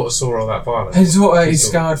are." My daughter saw all that violence. His daughter He is saw-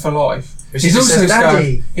 scarred for life. But she He's just also says, scarred.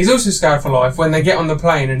 "Daddy." He's also scarred for life when they get on the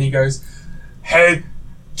plane, and he goes, "Hey,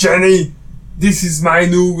 Jenny, this is my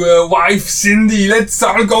new wife, Cindy. Let's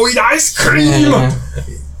all go eat ice cream." Yeah.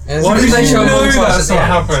 Why did they show know montage that's at the what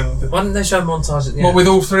end? happened? Why didn't they show montage at the What end? with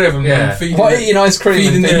all three of them? Yeah. Feeding Why it? eating ice cream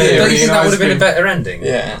Feeding and the- thinking- Don't you think that ice would have been a cream. better ending?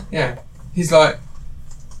 Yeah. Yeah. He's like,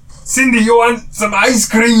 Cindy, you want some ice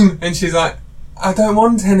cream? And she's like, I don't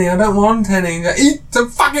want any. He's like, eat some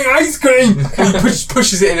fucking ice cream. And he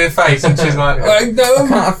pushes it in her face, and she's like, I no.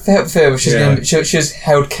 can't feel she's Yeah. going to be, she's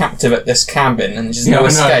held captive at this cabin and she's Yeah, no I know,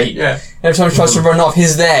 escape. yeah. Every time she tries to run off,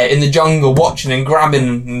 he's there in the jungle watching and grabbing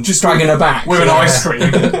and just dragging her back. With an Yeah. ice cream.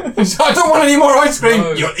 She's like, I don't want any more ice cream.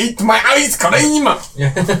 No. You'll eat my ice cream.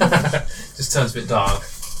 Yeah. Just turns a bit dark.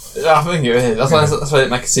 I think it is. That's why they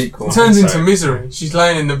didn't make a sequel. It turns think into so. Misery. She's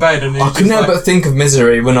laying in the bed and I could never but think of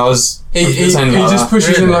Misery when I was he saying like just that.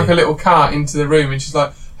 pushes in Really? like a little cart into the room and she's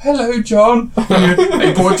like, "Hello, John.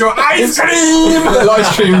 I bought your ice cream." The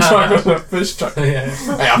ice cream truck on a fish truck. Yeah.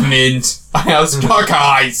 I have mint. I have struck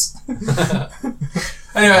eyes.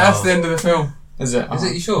 Anyway, that's the end of the film. Is it? Is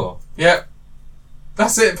it? You sure? Yep.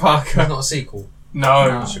 That's it, Parker. It's not a sequel.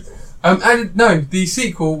 No. No. And no, the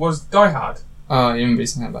sequel was Die Hard. Oh, you didn't be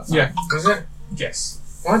saying about that. Yeah. Was it? Yes.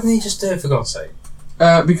 Why didn't he just do it for God's sake?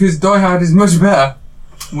 Because Die Hard is much better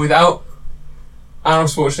without Arnold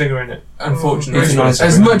Schwarzenegger in it, unfortunately. He's a nice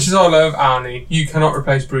As guy. much as I love Arnie, you cannot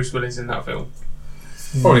replace Bruce Willis in that film.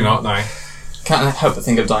 Probably not. No. Can't help but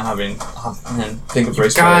think of Die Hard and then think of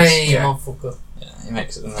Bruce Guy, Willis. Yeah. motherfucker. Yeah, he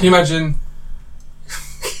makes it. Can you imagine?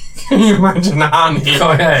 Can you imagine Arnie?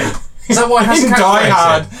 Guy, hey. Is that why it has In a Die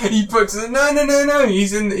Hard, catchphrase he puts no.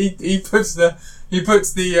 He's in. He puts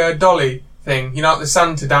the dolly thing. You know, like the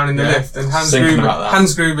Santa down in the Yeah. lift, and Thinking about that.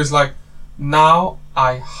 Hans Gruber's like, "Now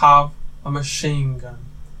I have a machine gun.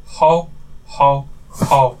 Ho, ho,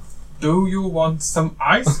 ho. Do you want some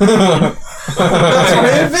ice cream?" That's what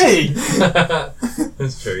it'd be. in?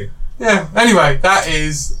 That's true. Yeah. Anyway, that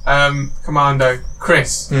is Commando.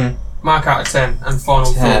 Chris, mark out of 10 and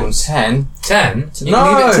final 10. thoughts. 10? 10? You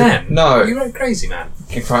No, leave it 10? no. You went crazy, man.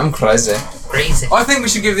 I'm crazy. Crazy. I think we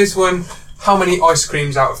should give this one how many ice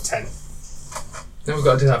creams out of 10. Then we've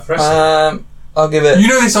got to do that for us. I'll give it. You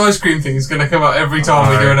know this ice cream thing is going to come out every time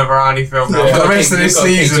we do another Arnie film now. Yeah. For the rest of this You've got to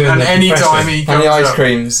keep season doing and the any impression. time he How comes many ice up.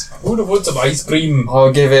 creams? Who would have wanted some ice cream?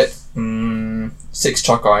 I'll give it 6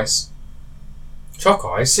 choc ice. Choc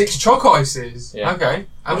ice? 6 choc ices. Yeah. Okay.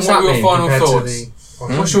 And What's what that are your mean final compared to thoughts? the-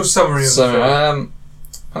 What's your summary of the So, film?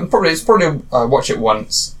 I'm probably watch it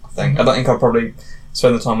once. I think. I don't think I'll probably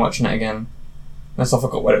spend the time watching it again, unless I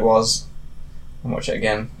forgot what it was, and watch it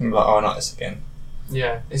again and be like, oh, not this again.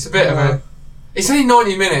 Yeah. It's a bit of a... It's only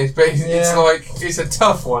 90 minutes, but it's Yeah. like... It's a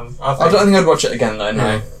tough one, I I think. don't think I'd watch it again though.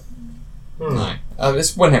 No, Hmm. no.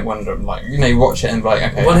 It's one hit wonder. Like you watch it and be like,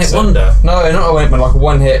 okay. One hit that's it. wonder? No, not a one hit wonder. Like a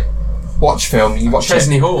one hit watch film. You watch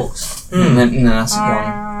Chesney Hawks. it, and then that's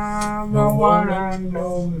gone.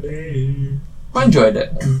 I enjoyed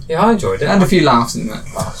it. Yeah, I enjoyed it. I had a few laughs in that.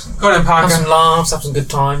 Go on then, Have Parker. some laughs, have some good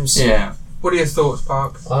times. Yeah. What are your thoughts,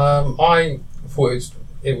 Park? I thought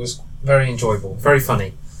it was very enjoyable, very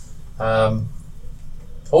funny. I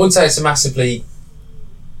wouldn't say it's a massively.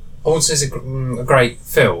 I wouldn't say it's a great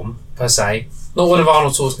film per se. Not one of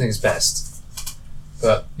Arnold Schwarzenegger's best,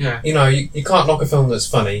 but Yeah. you know you can't knock a film that's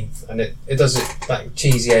funny and it does it like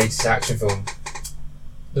cheesy 80s action film.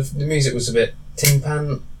 The music was a bit tin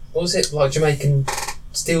pan. What was it like Jamaican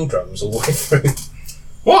steel drums all the way through?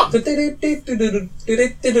 What?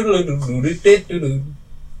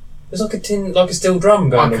 It's like a steel drum I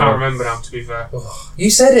going can't on. remember now, to be fair. You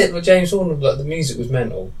said it, but James Horner, like the music was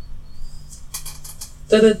mental.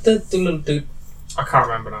 I I can't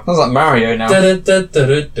remember now. Sounds like Mario now. can't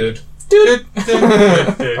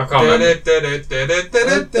remember.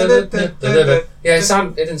 Yeah,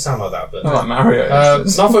 it didn't sound like that, but Sounds like Mario. I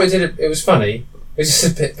thought it was funny. It was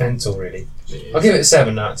just a bit mental, really. I'll give it a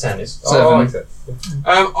 7 out of 10. I 7. liked it.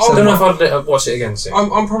 I don't know if I'd watch it again soon.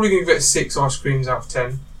 I'm probably going to give it 6 ice creams out of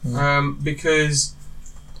 10 because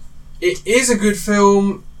it is a good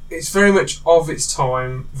film. It's very much of its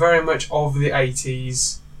time, very much of the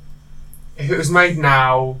 80s. If it was made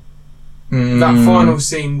now, that final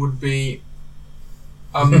scene would be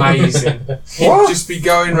amazing. He'd What? just be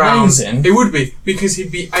going round. Amazing? It would be, because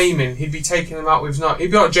he'd be aiming, he'd be taking them out with knife.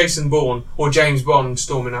 He'd be like Jason Bourne or James Bond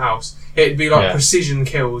storming a house. It'd be like Yeah. precision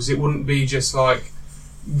kills. It wouldn't be just like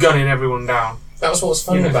gunning everyone down. That was what was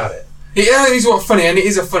funny Yeah. about it. Yeah, it is what's funny, and it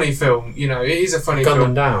is a funny film. You know, it is a funny Gun them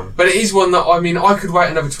film. down. But it is one that, I mean, I could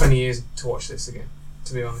wait another 20 years to watch this again,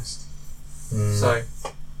 to be honest. So,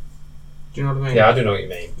 do you know what I mean? Yeah, I do know what you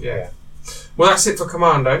mean. Yeah. Well, that's it for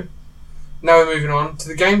Commando. Now we're moving on to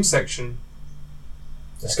the game section.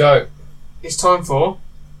 Let's go. It's time for...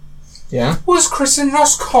 Yeah. Was Chris and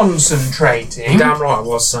Ross concentrating? Damn right I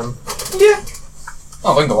was, son. Yeah.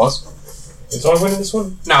 Oh, I think it was. Was I winning this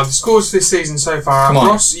one? Now, the scores for this season so far are Come on.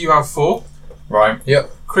 Ross, you have 4. Right.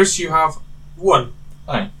 Chris, you have 1.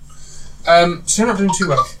 Oh. So you're not doing too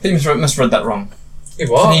well. I think you must have read that wrong.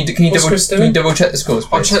 You what? Can you What's Chris double doing? check the scores,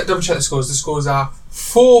 I'll please? double check the scores. The scores are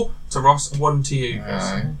 4 to Ross, 1 to you.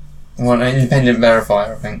 Right. One independent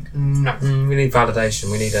verifier, I think. No. We need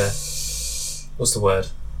validation. We need a... What's the word?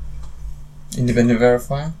 Independent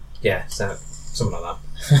verifier? Yeah, something like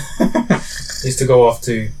that. Needs to go off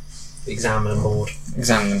to the examining board.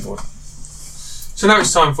 Examining board. So now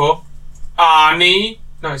it's time for Arnie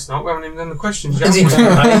No, it's not. We haven't even done the questions Is he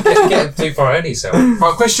yet. get too far ahead of yourself?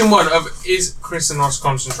 Right, question 1 of is Chris and Ross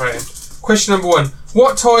concentrating? Question number 1.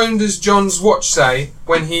 What time does John's watch say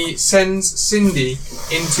when he sends Cindy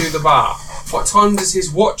into the bar? What time does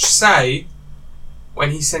his watch say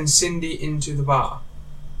when he sends Cindy into the bar?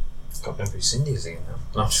 Can't remember who Cindy is again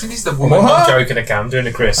now. No, Cindy's the woman. What? I'm joking, I can. I'm doing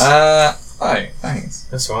a Chris. Oh, thanks.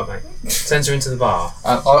 That's all right, mate. Sends her into the bar.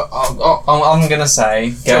 I'm gonna say.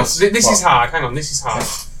 Guess. This is hard. Hang on, this is hard.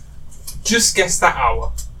 Just guess that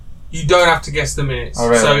hour. You don't have to guess the minutes. Oh,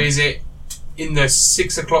 really? So is it in the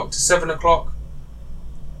 6 o'clock to 7 o'clock?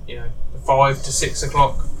 You know, the 5 to 6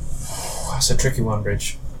 o'clock? That's a tricky one,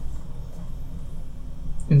 Bridge.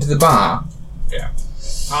 Into the bar. Yeah.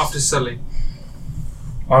 After Sully.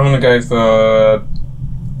 I'm gonna go for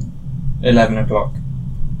 11 o'clock.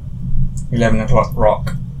 11 o'clock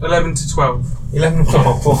rock. 11 to 12. 11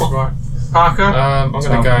 o'clock. Right. Parker? I'm going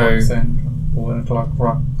to go... 11 o'clock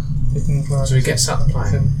rock. 15 o'clock. So he gets out the plane.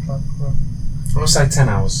 7 o'clock rock. I'm going to say 10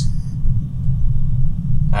 hours.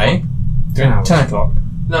 Hey? 10 hours. 10 o'clock.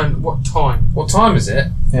 No, what time? What time is it?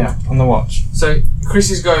 Yeah, on the watch. So Chris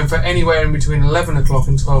is going for anywhere in between 11 o'clock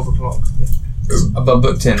and 12 o'clock. I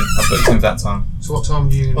booked in. I booked in for that time. So what time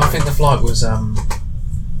are you Well, I think the flight was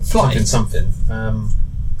Flight? something.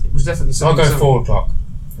 It was definitely I'll something. go 4 o'clock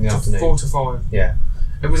in the afternoon. 4 to 5. Yeah.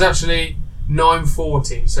 It was actually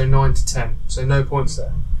 9:40, so 9 to 10. So no points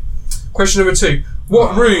there. Question number 2.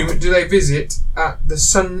 What room do they visit at the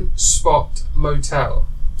Sunspot Motel?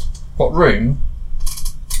 What room?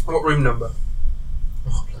 What room number?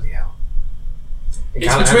 Oh, bloody hell.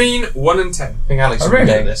 It's between 1 and 10. I think Alex Oh, will really?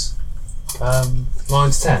 get this.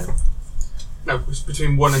 9 to 10. No, it's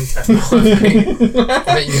between 1 and 10. I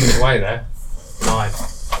bet you give it away there. 9.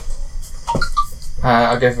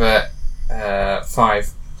 I'll go for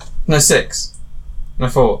 5. No, 6. No,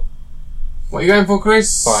 4. What are you going for,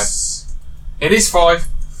 Chris? 5. It is 5.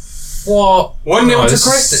 What? 1-0 to this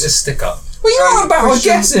Chris. is a stick up. What are you on about? I was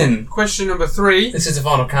question- guessing. Question number 3. This is the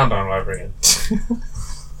final countdown all over again.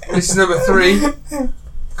 This is number 3.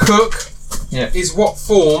 Cook Yeah. is what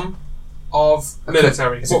form of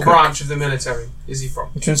military? It's a What cook. branch of the military is he from?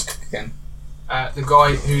 Which one's Cook again? The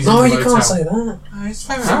guy who's No, in the you motel. can't say that. Oh, it's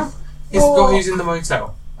fair enough. It's the guy who's in the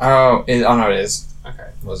motel. Oh, I know what it is. Okay.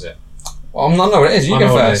 Was it? Well, I know what it is. You I go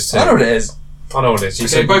know what it first. is too. I know what it is. I know what it is. You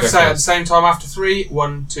Okay, said both you go say it at the first. same time after 3.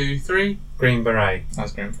 1, 2, 3. Green Beret. I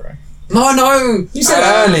was going for it. No! You said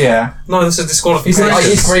earlier. No, this is You disqualification. said I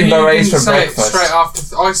eat green You berets didn't for say it breakfast. straight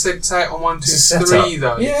after. I said say it on 1, 2, It's a setup. 3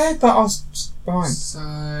 though. Yeah, but I was just behind. So.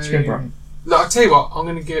 Just go for it. Look, I'll tell you what. I'm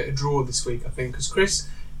going to give it a draw this week. I think because Chris,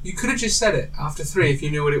 you could have just said it after 3 if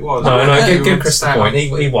you knew what it was. No, You give wouldn't Chris the say it.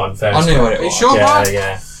 point. He won first. I knew what it Are you was. sure, Yeah, Mark?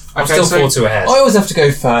 yeah. I'm Okay, still so 4-2 ahead. I always have to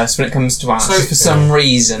go first when it comes to answers So- for some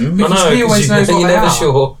reason. I because know, he always knows you're what they never are.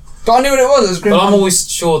 sure. But I knew what it was. It was green. But I'm always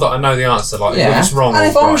sure that I know the answer. Like, yeah. if it's wrong And or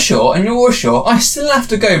if I'm right. sure and you're sure, I still have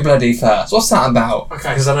to go bloody first. What's that about? Okay.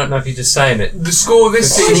 Because I don't know if you're just saying it. The score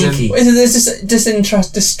this It's season. sneaky. What is it? There's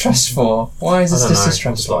this distrustful. Why is I this don't know. I'm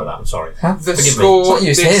distrustful? just like that. I'm sorry. Huh? The Forgive me. score. It's not you,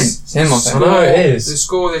 it's him. this It's him, I think. I know, it is. The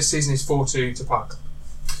score this season is 4-2 to Parker.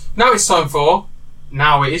 Now it's time for.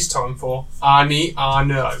 Now it is time for Arnie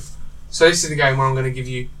Arno. So this is the game where I'm going to give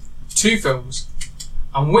you 2 films,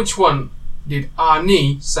 and which one did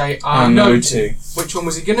Arnie say I Arno know to? too. Which one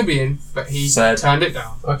was he going to be in, but he Said. turned it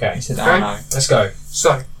down. Okay. He said, Okay. I know. Let's go.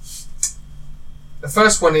 So the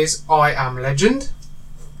first one is I Am Legend,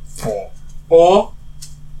 or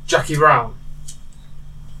Jackie Brown.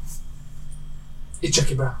 It's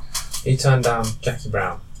Jackie Brown. He turned down Jackie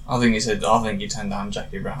Brown. I think he turned down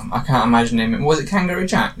Jackie Brown. I can't imagine him. Was it Kangaroo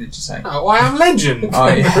Jack? Did you say? No, I Am Legend. Oh,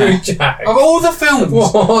 yeah. Kangaroo Jack. Of all the films,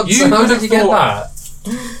 What? you How would did have you get thought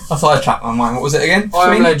that? I thought I trapped my mind. What was it again? I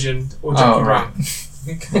Am Three? Legend or Jackie Oh, Brown.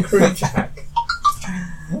 right. Kangaroo Jack.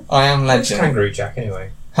 I Am What's Legend. Kangaroo Jack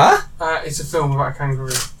anyway? Huh? It's a film about a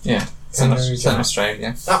kangaroo. Yeah. It's in Kangaroo Jack.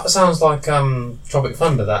 Australia. That sounds like Tropic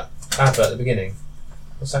Thunder, that advert at the beginning.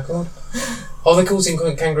 What's that called? Oh, they called him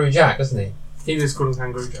Kangaroo Jack, doesn't he? He was called him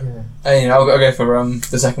Kangaroo Jack. Yeah. Hey, I'll go for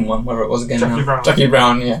the second one, whatever it was again. Jackie now. Brown. Jackie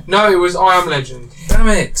Brown, yeah. No, it was I Am Legend. Damn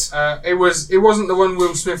it! It wasn't the one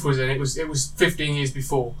Will Smith was in. It was 15 years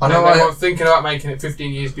before. I know, They were thinking about making it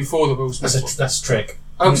 15 years before the Will Smith one. That's a trick.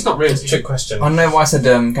 Oh, it's not really. It's a trick question. I know why I said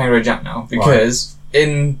Kangaroo Jack now, because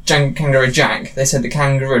in Kangaroo Jack, they said the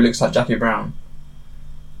kangaroo looks like Jackie Brown.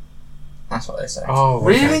 That's what they say. Oh, okay.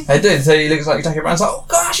 Really? They did, so he looks like Jackie Brown. It's like, oh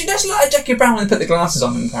gosh, he does look like Jackie Brown when they put the glasses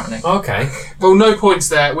on him, apparently. Okay. Well, no points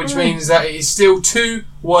there, which means that it is still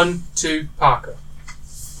 2-1 to Parker.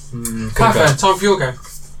 Parker, time for your game.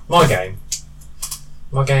 My game.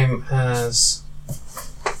 My game has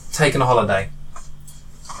taken a holiday.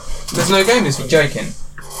 There's no game this You're week. joking.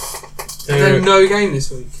 There's no game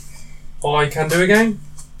this week. I can do a game.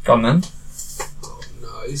 Go on then. Oh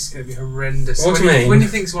no, this is going to be horrendous. What do you When mean? When you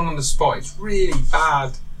think someone on the spot, it's really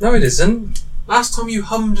bad. No, it isn't. Last time you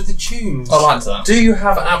hummed the tunes. I liked that. Do you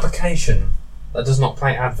have an application that does not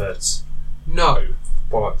play adverts? No.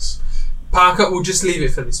 Bollocks. Parker, we'll just leave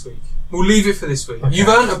it for this week. We'll leave it for this week. Okay. You've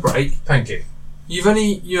earned a break. Thank you. You've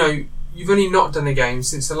only not done a game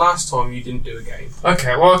since the last time you didn't do a game.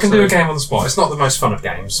 Okay, well I can So- do a game on the spot. It's not the most fun of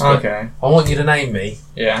games. But Okay. I want you to name me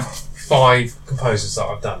Yeah. 5 composers that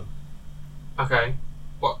I've done. Okay.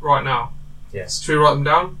 What, right now? Yes. Should we write them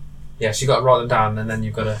down? Yes, you got to write them down, and then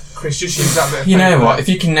you've got to. Chris, just use that bit of You know paper. what? If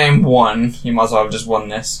you can name one, you might as well have just won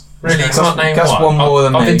this. Really, you That's- can't name that's one. one more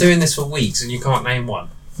than I've me. been doing this for weeks, and you can't name one.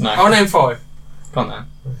 No. I'll name 5. Go on then.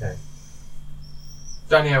 Okay.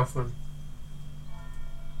 Danny Elfman,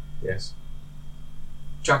 Yes.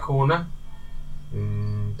 Jack Horner. I've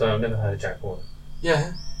never heard of Jack Warner.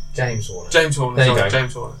 Yeah. James Warner. James Horner. There you sorry, go.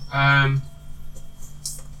 James Horner.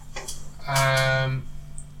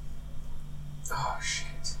 Oh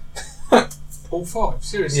shit. All 5.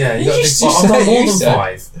 Seriously. Yeah, you You got to used do. to I've done say- more you than said-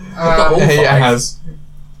 5. I've got all Yeah, it 5. has.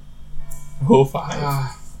 All 5. Uh,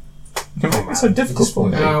 It's so difficult for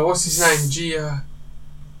me. what's his name? Gia.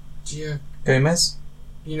 Gomez?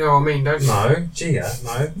 You know what I mean, don't you? No, Gia.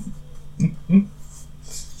 No.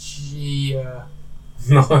 Gia.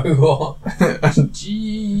 No, what?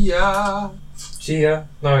 Gia. Gia?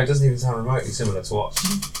 No, it doesn't even sound remotely similar to what?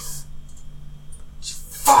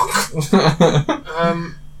 Fuck.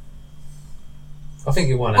 I think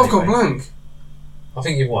you won. I've Anyway. gone blank. I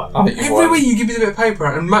think you won. I think you Every won. week you give me the bit of paper,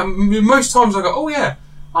 and most times I go, "Oh yeah,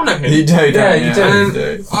 I know him." You do, don't Yeah, you? you do. And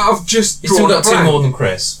do. I've just You still drawn got a 2 blank. more than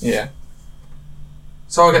Chris. Yeah.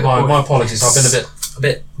 So I get the point. My apologies. I've been a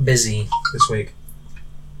bit busy this week.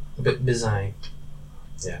 A bit busy.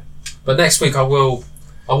 Yeah. But next week I will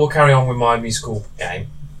carry on with my musical game.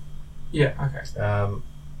 Yeah. Okay.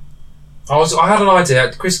 I had an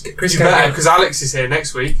idea. Chris You came better, in. because Alex is here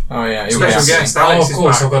next week. Oh, yeah. You'll Special be guest. asking. Alex of is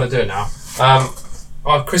course, back. I've got to do it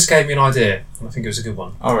now. Chris gave me an idea, and I think it was a good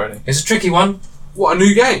one. Oh, really? It's a tricky one. What, a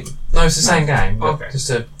new game? No, it's the same game, but Okay. just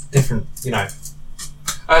a different,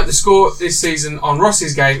 The score this season on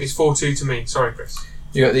Ross's game is 4-2 to me. Sorry, Chris.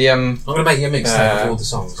 You got the, I'm going to make you a mixtape of all the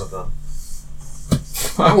songs I've done.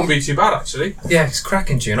 That won't be too bad, actually. Yeah, it's a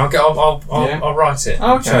cracking tune. I'll Yeah. I'll write it.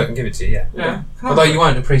 Oh, okay. Show it and give it to you. Yeah. Yeah. Can I Although have you it?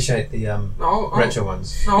 won't appreciate the No, retro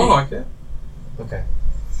ones. I like it. Okay.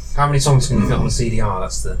 How many songs can you fit on a CDR?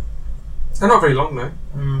 That's the. They're not very long,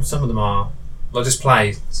 though. Some of them are. They'll just play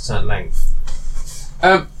a certain length.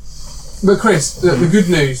 But Chris, the good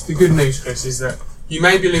news, Chris, is that you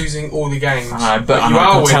may be losing all the games. I know, but you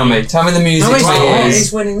are tell winning. me. Tell me the music, No, he's not. please.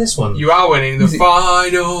 He's winning this one. You are winning the Music.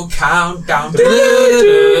 final countdown.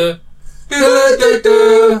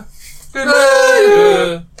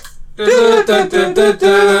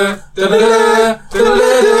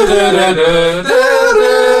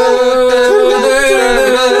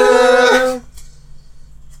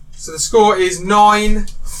 So the score is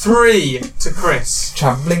 9-3 to Chris.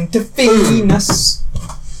 Travelling to Venus.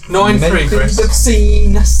 9-3, Many things Chris. have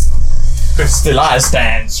seen us. Chris. Still I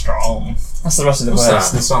stand strong. That's the rest of the What's verse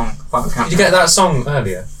that? of the song. By the Did you Countdown. get that song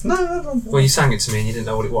earlier? No. Well, you sang it to me and you didn't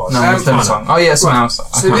know what it was. No, it's fine. the song. Oh, yeah, someone else. I So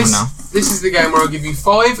can't this, remember now. this is the game where I'll give you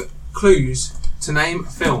 5 clues to name a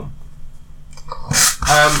film.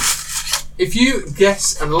 If you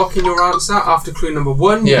guess and lock in your answer after clue number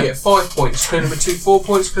 1, Yeah. you get 5 points. Clue number 2, 4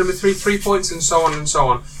 points. Clue number 3, 3 points, and so on and so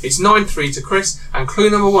on. It's 9-3 to Chris, and clue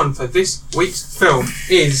number 1 for this week's film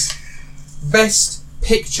is Best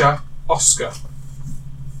Picture Oscar.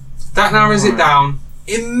 That narrows it down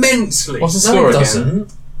immensely. What's the No, score it again?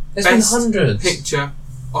 doesn't. There's been Best hundreds. Picture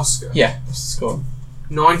Oscar. Yeah, what's the score?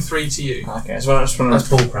 9-3 to you. Okay, so I just want That's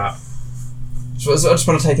to. bullcrap. I just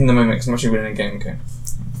want to take in the moment because I'm actually winning a game. Okay.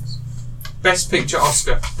 Best Picture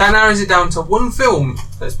Oscar. That narrows it down to one film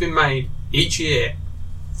that's been made each year.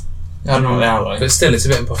 I don't know what they are like. But still, it's a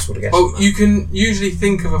bit impossible to guess. Well, on that. you can usually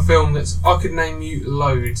think of a film that's... I could name you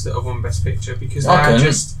loads that have won Best Picture because they Okay. are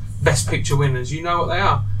just Best Picture winners. You know what they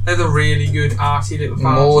are. They're the really good arty little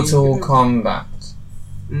farty. Mortal Kombat.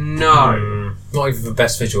 No. Not even for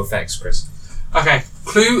best visual effects, Chris. Okay,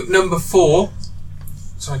 clue number 4.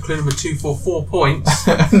 Sorry, clue number 2 for 4 points.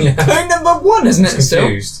 Yeah. Clue number 1, isn't it? Still?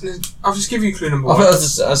 Confused. I'll just give you clue number I 1. thought it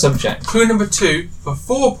was a subject. Clue number 2 for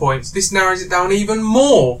 4 points. This narrows it down even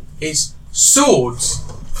more. It's swords.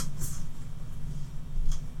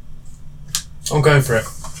 I'm going for it.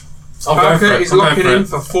 I'm going for Parker it. is I'm going locking for in it.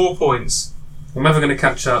 for 4 points. I'm never going to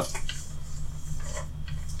catch up.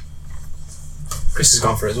 Chris has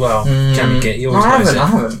gone for it as well. Can we get yours? No, I guys?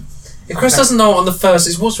 haven't. If Chris doesn't know it on the first,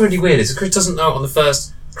 it's what's really weird is if Chris doesn't know it on the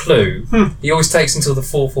first clue, he always takes until the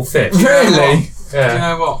fourth or fifth. Really? Do you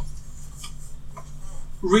know what?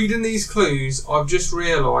 Reading these clues, I've just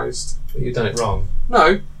realised. You've done it wrong.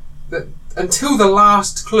 No, that until the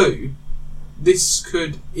last clue, this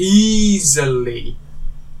could easily,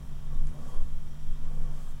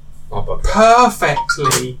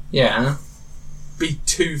 perfectly Yeah. be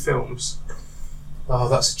 2 films. Oh,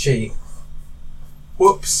 that's a cheat.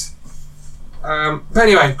 Whoops. But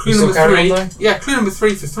anyway, clue You still number carry 3. on, though? Yeah, clue number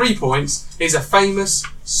 3 for 3 points is a famous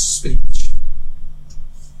speech.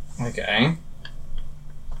 Okay.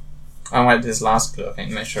 I'll wait to this last clue, I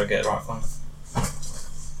think, make sure I get the right one.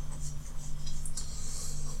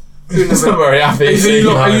 Clue I'm number. very happy.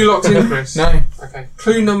 Are you locked in, Chris? No. Okay.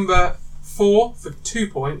 Clue number 4 for 2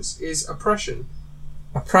 points is oppression.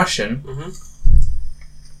 Oppression? Mm-hmm.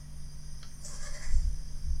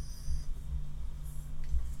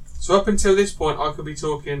 So up until this point, I could be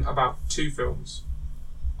talking about 2 films.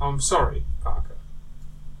 I'm sorry, Parker.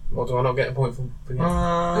 What, do I not get a point for beginning?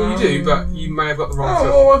 No, you do, but you may have got the wrong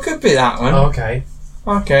film. Oh, well, it could be that one. Oh, okay.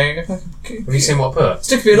 Okay. Have you seen what I put?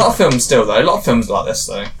 Still could be a lot of films still, though. A lot of films like this,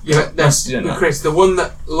 though. Yeah, but Must do that. Chris, the one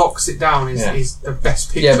that locks it down is the best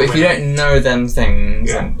picture. Yeah, but if you winner. don't know them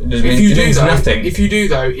things, then it If you do means though, nothing. If you do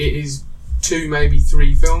though, it is 2, maybe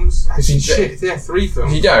 3 films. If you Shit, 3 If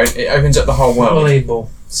films. you don't, it opens up the whole world. Unbelievable.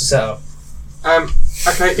 It's a setup.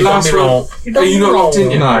 Okay, You last done me one. wrong. You done Are you me not locked in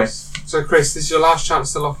wrong. yet, No. Chris? So Chris, this is your last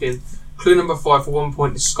chance to lock in. Clue number 5 for 1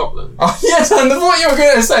 point is Scotland. Oh, yes, I thought you were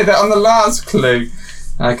going to say that on the last clue.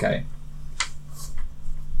 Okay.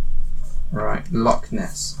 Right, Loch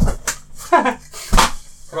Ness.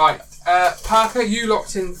 Right, Parker, you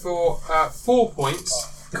locked in for 4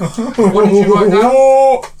 points. What did you write down?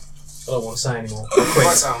 I don't want to say anymore.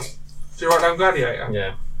 Write down. Did you write down Gladiator?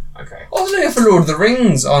 Yeah. Okay. I was looking for Lord of the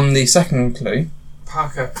Rings on the second clue.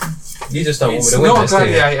 Parker, You just don't want me it's to win not this, do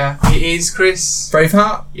you? Gladiator. It is Chris.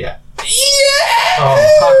 Braveheart? Yeah. Yeah!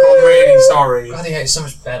 Oh, Parker, I'm really sorry. Gladiator's so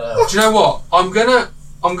much better. Do you know what?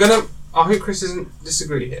 I hope Chris doesn't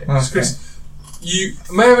disagree here. 'Cause Okay. Chris, you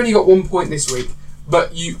may have only got 1 point this week,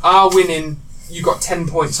 but you are winning. You got 10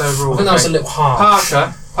 points overall. I think that was a okay? little harsh.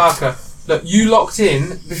 Parker, look, you locked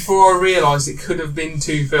in before I realised it could have been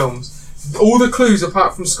 2 films. All the clues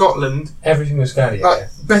apart from Scotland, Everything was Gladiator. like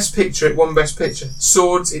best picture, it won best picture.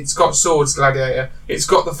 Swords, it's got swords, Gladiator. It's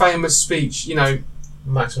got the famous speech, you know.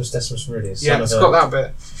 Maximus Decimus Meridius. Yeah, it's got that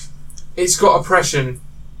bit. It's got oppression.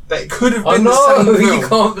 That could have I been the know, same film. you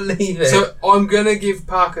can't believe it. So I'm gonna give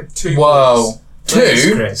Parker 2 Whoa. points. Please,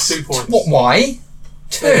 2? Chris. 2 points. What, why?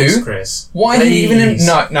 2? Please, Chris. Why did he even... Please.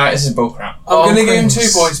 No, this is bullcrap. I'm gonna give him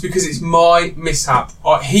Chris. 2 points because it's my mishap.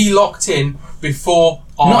 He locked in before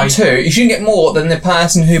I. Not 2. You shouldn't get more than the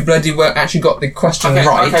person who bloody actually got the question Okay,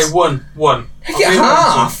 right. okay, 1. You get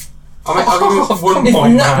half. I'll give him 1 come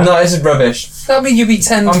point. on. No, this is rubbish. That'd be you'd be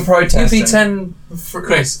 10. I'm protesting. You'd be 10.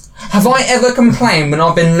 Chris, Have I ever complained when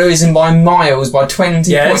I've been losing by miles by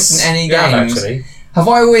 20 points in any you have games? actually. Have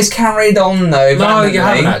I always carried on though? No, valiantly? you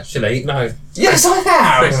haven't actually. No. Yes, I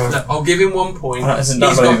have. Chris, look, I'll give him 1 point. I don't He's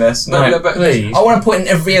believe got- this. No, No. no, but Please. I want to point in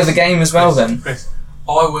every other game as well then. Chris,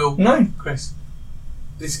 I will. No, Chris,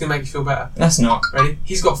 this is gonna make you feel better. that's not. Ready?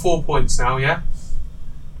 He's got 4 points now, yeah?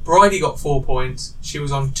 Bridie got 4 points. She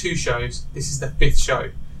was on 2 shows. This is the 5th show.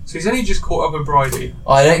 So he's only just caught up with Bridie.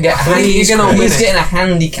 I don't get. Please, You're gonna Chris. He's getting a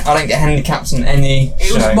handicap. I don't get handicaps on any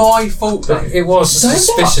It was show. my fault though. But it was So what?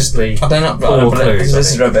 suspiciously. I don't know. Poor clues, This I is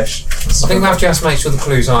think. rubbish. I think we have to just make sure the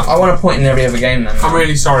clues aren't. I want to point in every other game then. I'm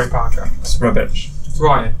really sorry, Parker. It's rubbish.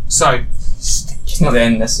 Right, so It's not the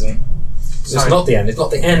end, listen. It's not the end. It's not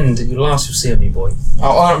the end. You'll last you'll see me, boy. I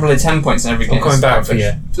want really 10 points in every game. I'm coming It's back for rubbish.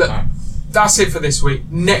 you. look, No. that's it for this week.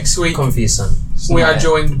 Next week Coming for your son. It's we not are it.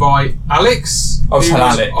 joined by Alex. Oh, who tell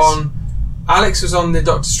was Alex. Alex was on the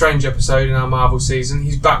Doctor Strange episode in our Marvel season.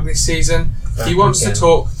 He's back this season. He Back wants again. to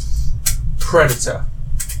talk Predator.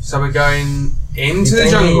 So we're going into the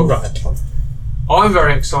You're jungle. right. I'm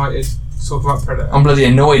very excited to talk about Predator. I'm bloody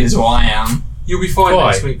annoyed is what I am. You'll be fine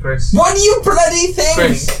Why? next week, Chris. What do you bloody think?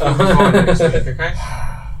 Chris, you'll be fine next week, okay?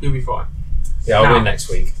 You'll be fine. Yeah, I'll Now- win next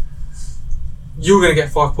week. You're going to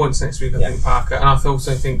get 5 points next week, I Yeah. think, Parker. And I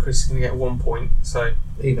also think Chris is going to get 1 point. So,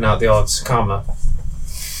 Even out the odds. Karma.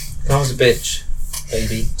 Karma's a bitch,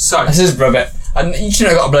 baby. This is rubbish. And you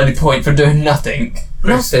shouldn't have got a bloody point for doing nothing.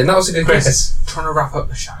 Chris, Nothing. That was a good Chris, guess. trying to wrap up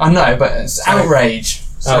the show. I know, but it's So- outrage.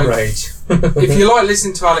 So, Outrage. if you like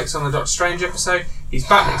listening to Alex on the Doctor Strange episode, he's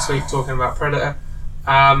back next week talking about Predator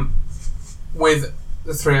with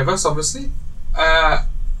the 3 of us, obviously.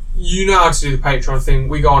 You know how to do the Patreon thing.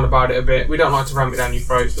 We go on about it a bit. We don't like to ram it down your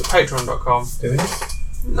throats, but patreon.com. Do we?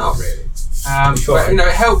 Not really. Sure. But,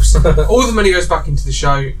 it helps. All the money goes back into the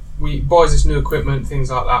show. We buys us new equipment, things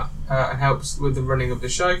like that, and helps with the running of the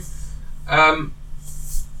show. And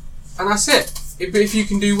that's it. If you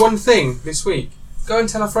can do one thing this week, go and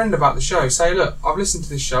tell a friend about the show. Say, look, I've listened to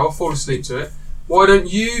this show. I'll fall asleep to it. Why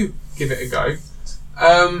don't you give it a go?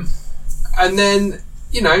 And then,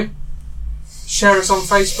 share us on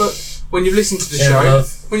Facebook. When you listen to the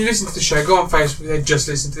show, go on Facebook and just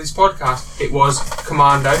listen to this podcast. It was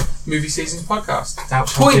Commando Movie Seasons Podcast.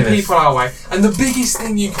 Point people our way. And the biggest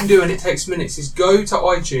thing you can do, and it takes minutes, is go to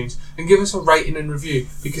iTunes and give us a rating and review,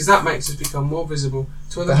 because that makes us become more visible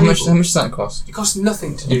to other people. How much does that cost? It costs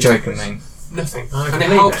nothing to do. You're joking, mate. Nothing. I And it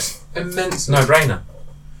believe helps immensely. No brainer.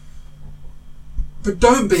 But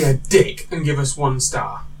don't be a dick and give us 1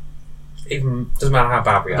 star. Even doesn't matter how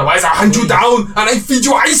bad we are. Otherwise I'll hunt you down and I feed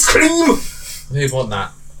you ice cream! Who'd want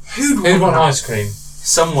that? Who'd Who'd want that? ice cream?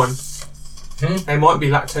 Someone. They might be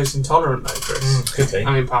lactose intolerant though, Chris. Could be.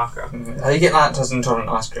 I mean Parker. You get lactose intolerant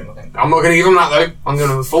ice cream, I think. I'm not going to give them that though. I'm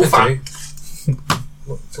going to full Could fat. do.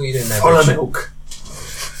 What are you doing there? Follow Richard? milk.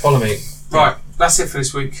 Follow me. Right, that's it for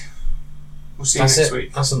this week. We'll see you That's next it.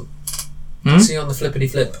 week. See you on the flippity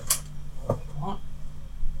flip.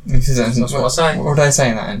 That's what I say. What would I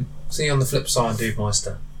say that in? See you on the flip side, Dude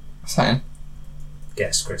Meister. What's that in?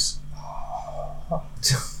 Guess, Chris.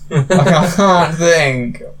 I can't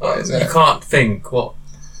think. What is You it? can't think. What?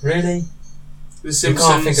 Really? The You Simpsons.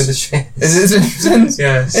 can't think of the shit. Is it Simpsons?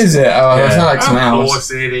 Yes. Is it? Oh, Yeah. it's not like some Of else.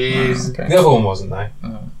 course it is. Oh, okay. The other one wasn't though.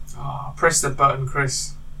 Oh, press the button,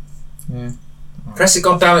 Chris. Yeah. Press it,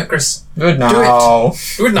 goddammit, Chris. Good Do it. now.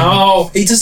 Do it now. He does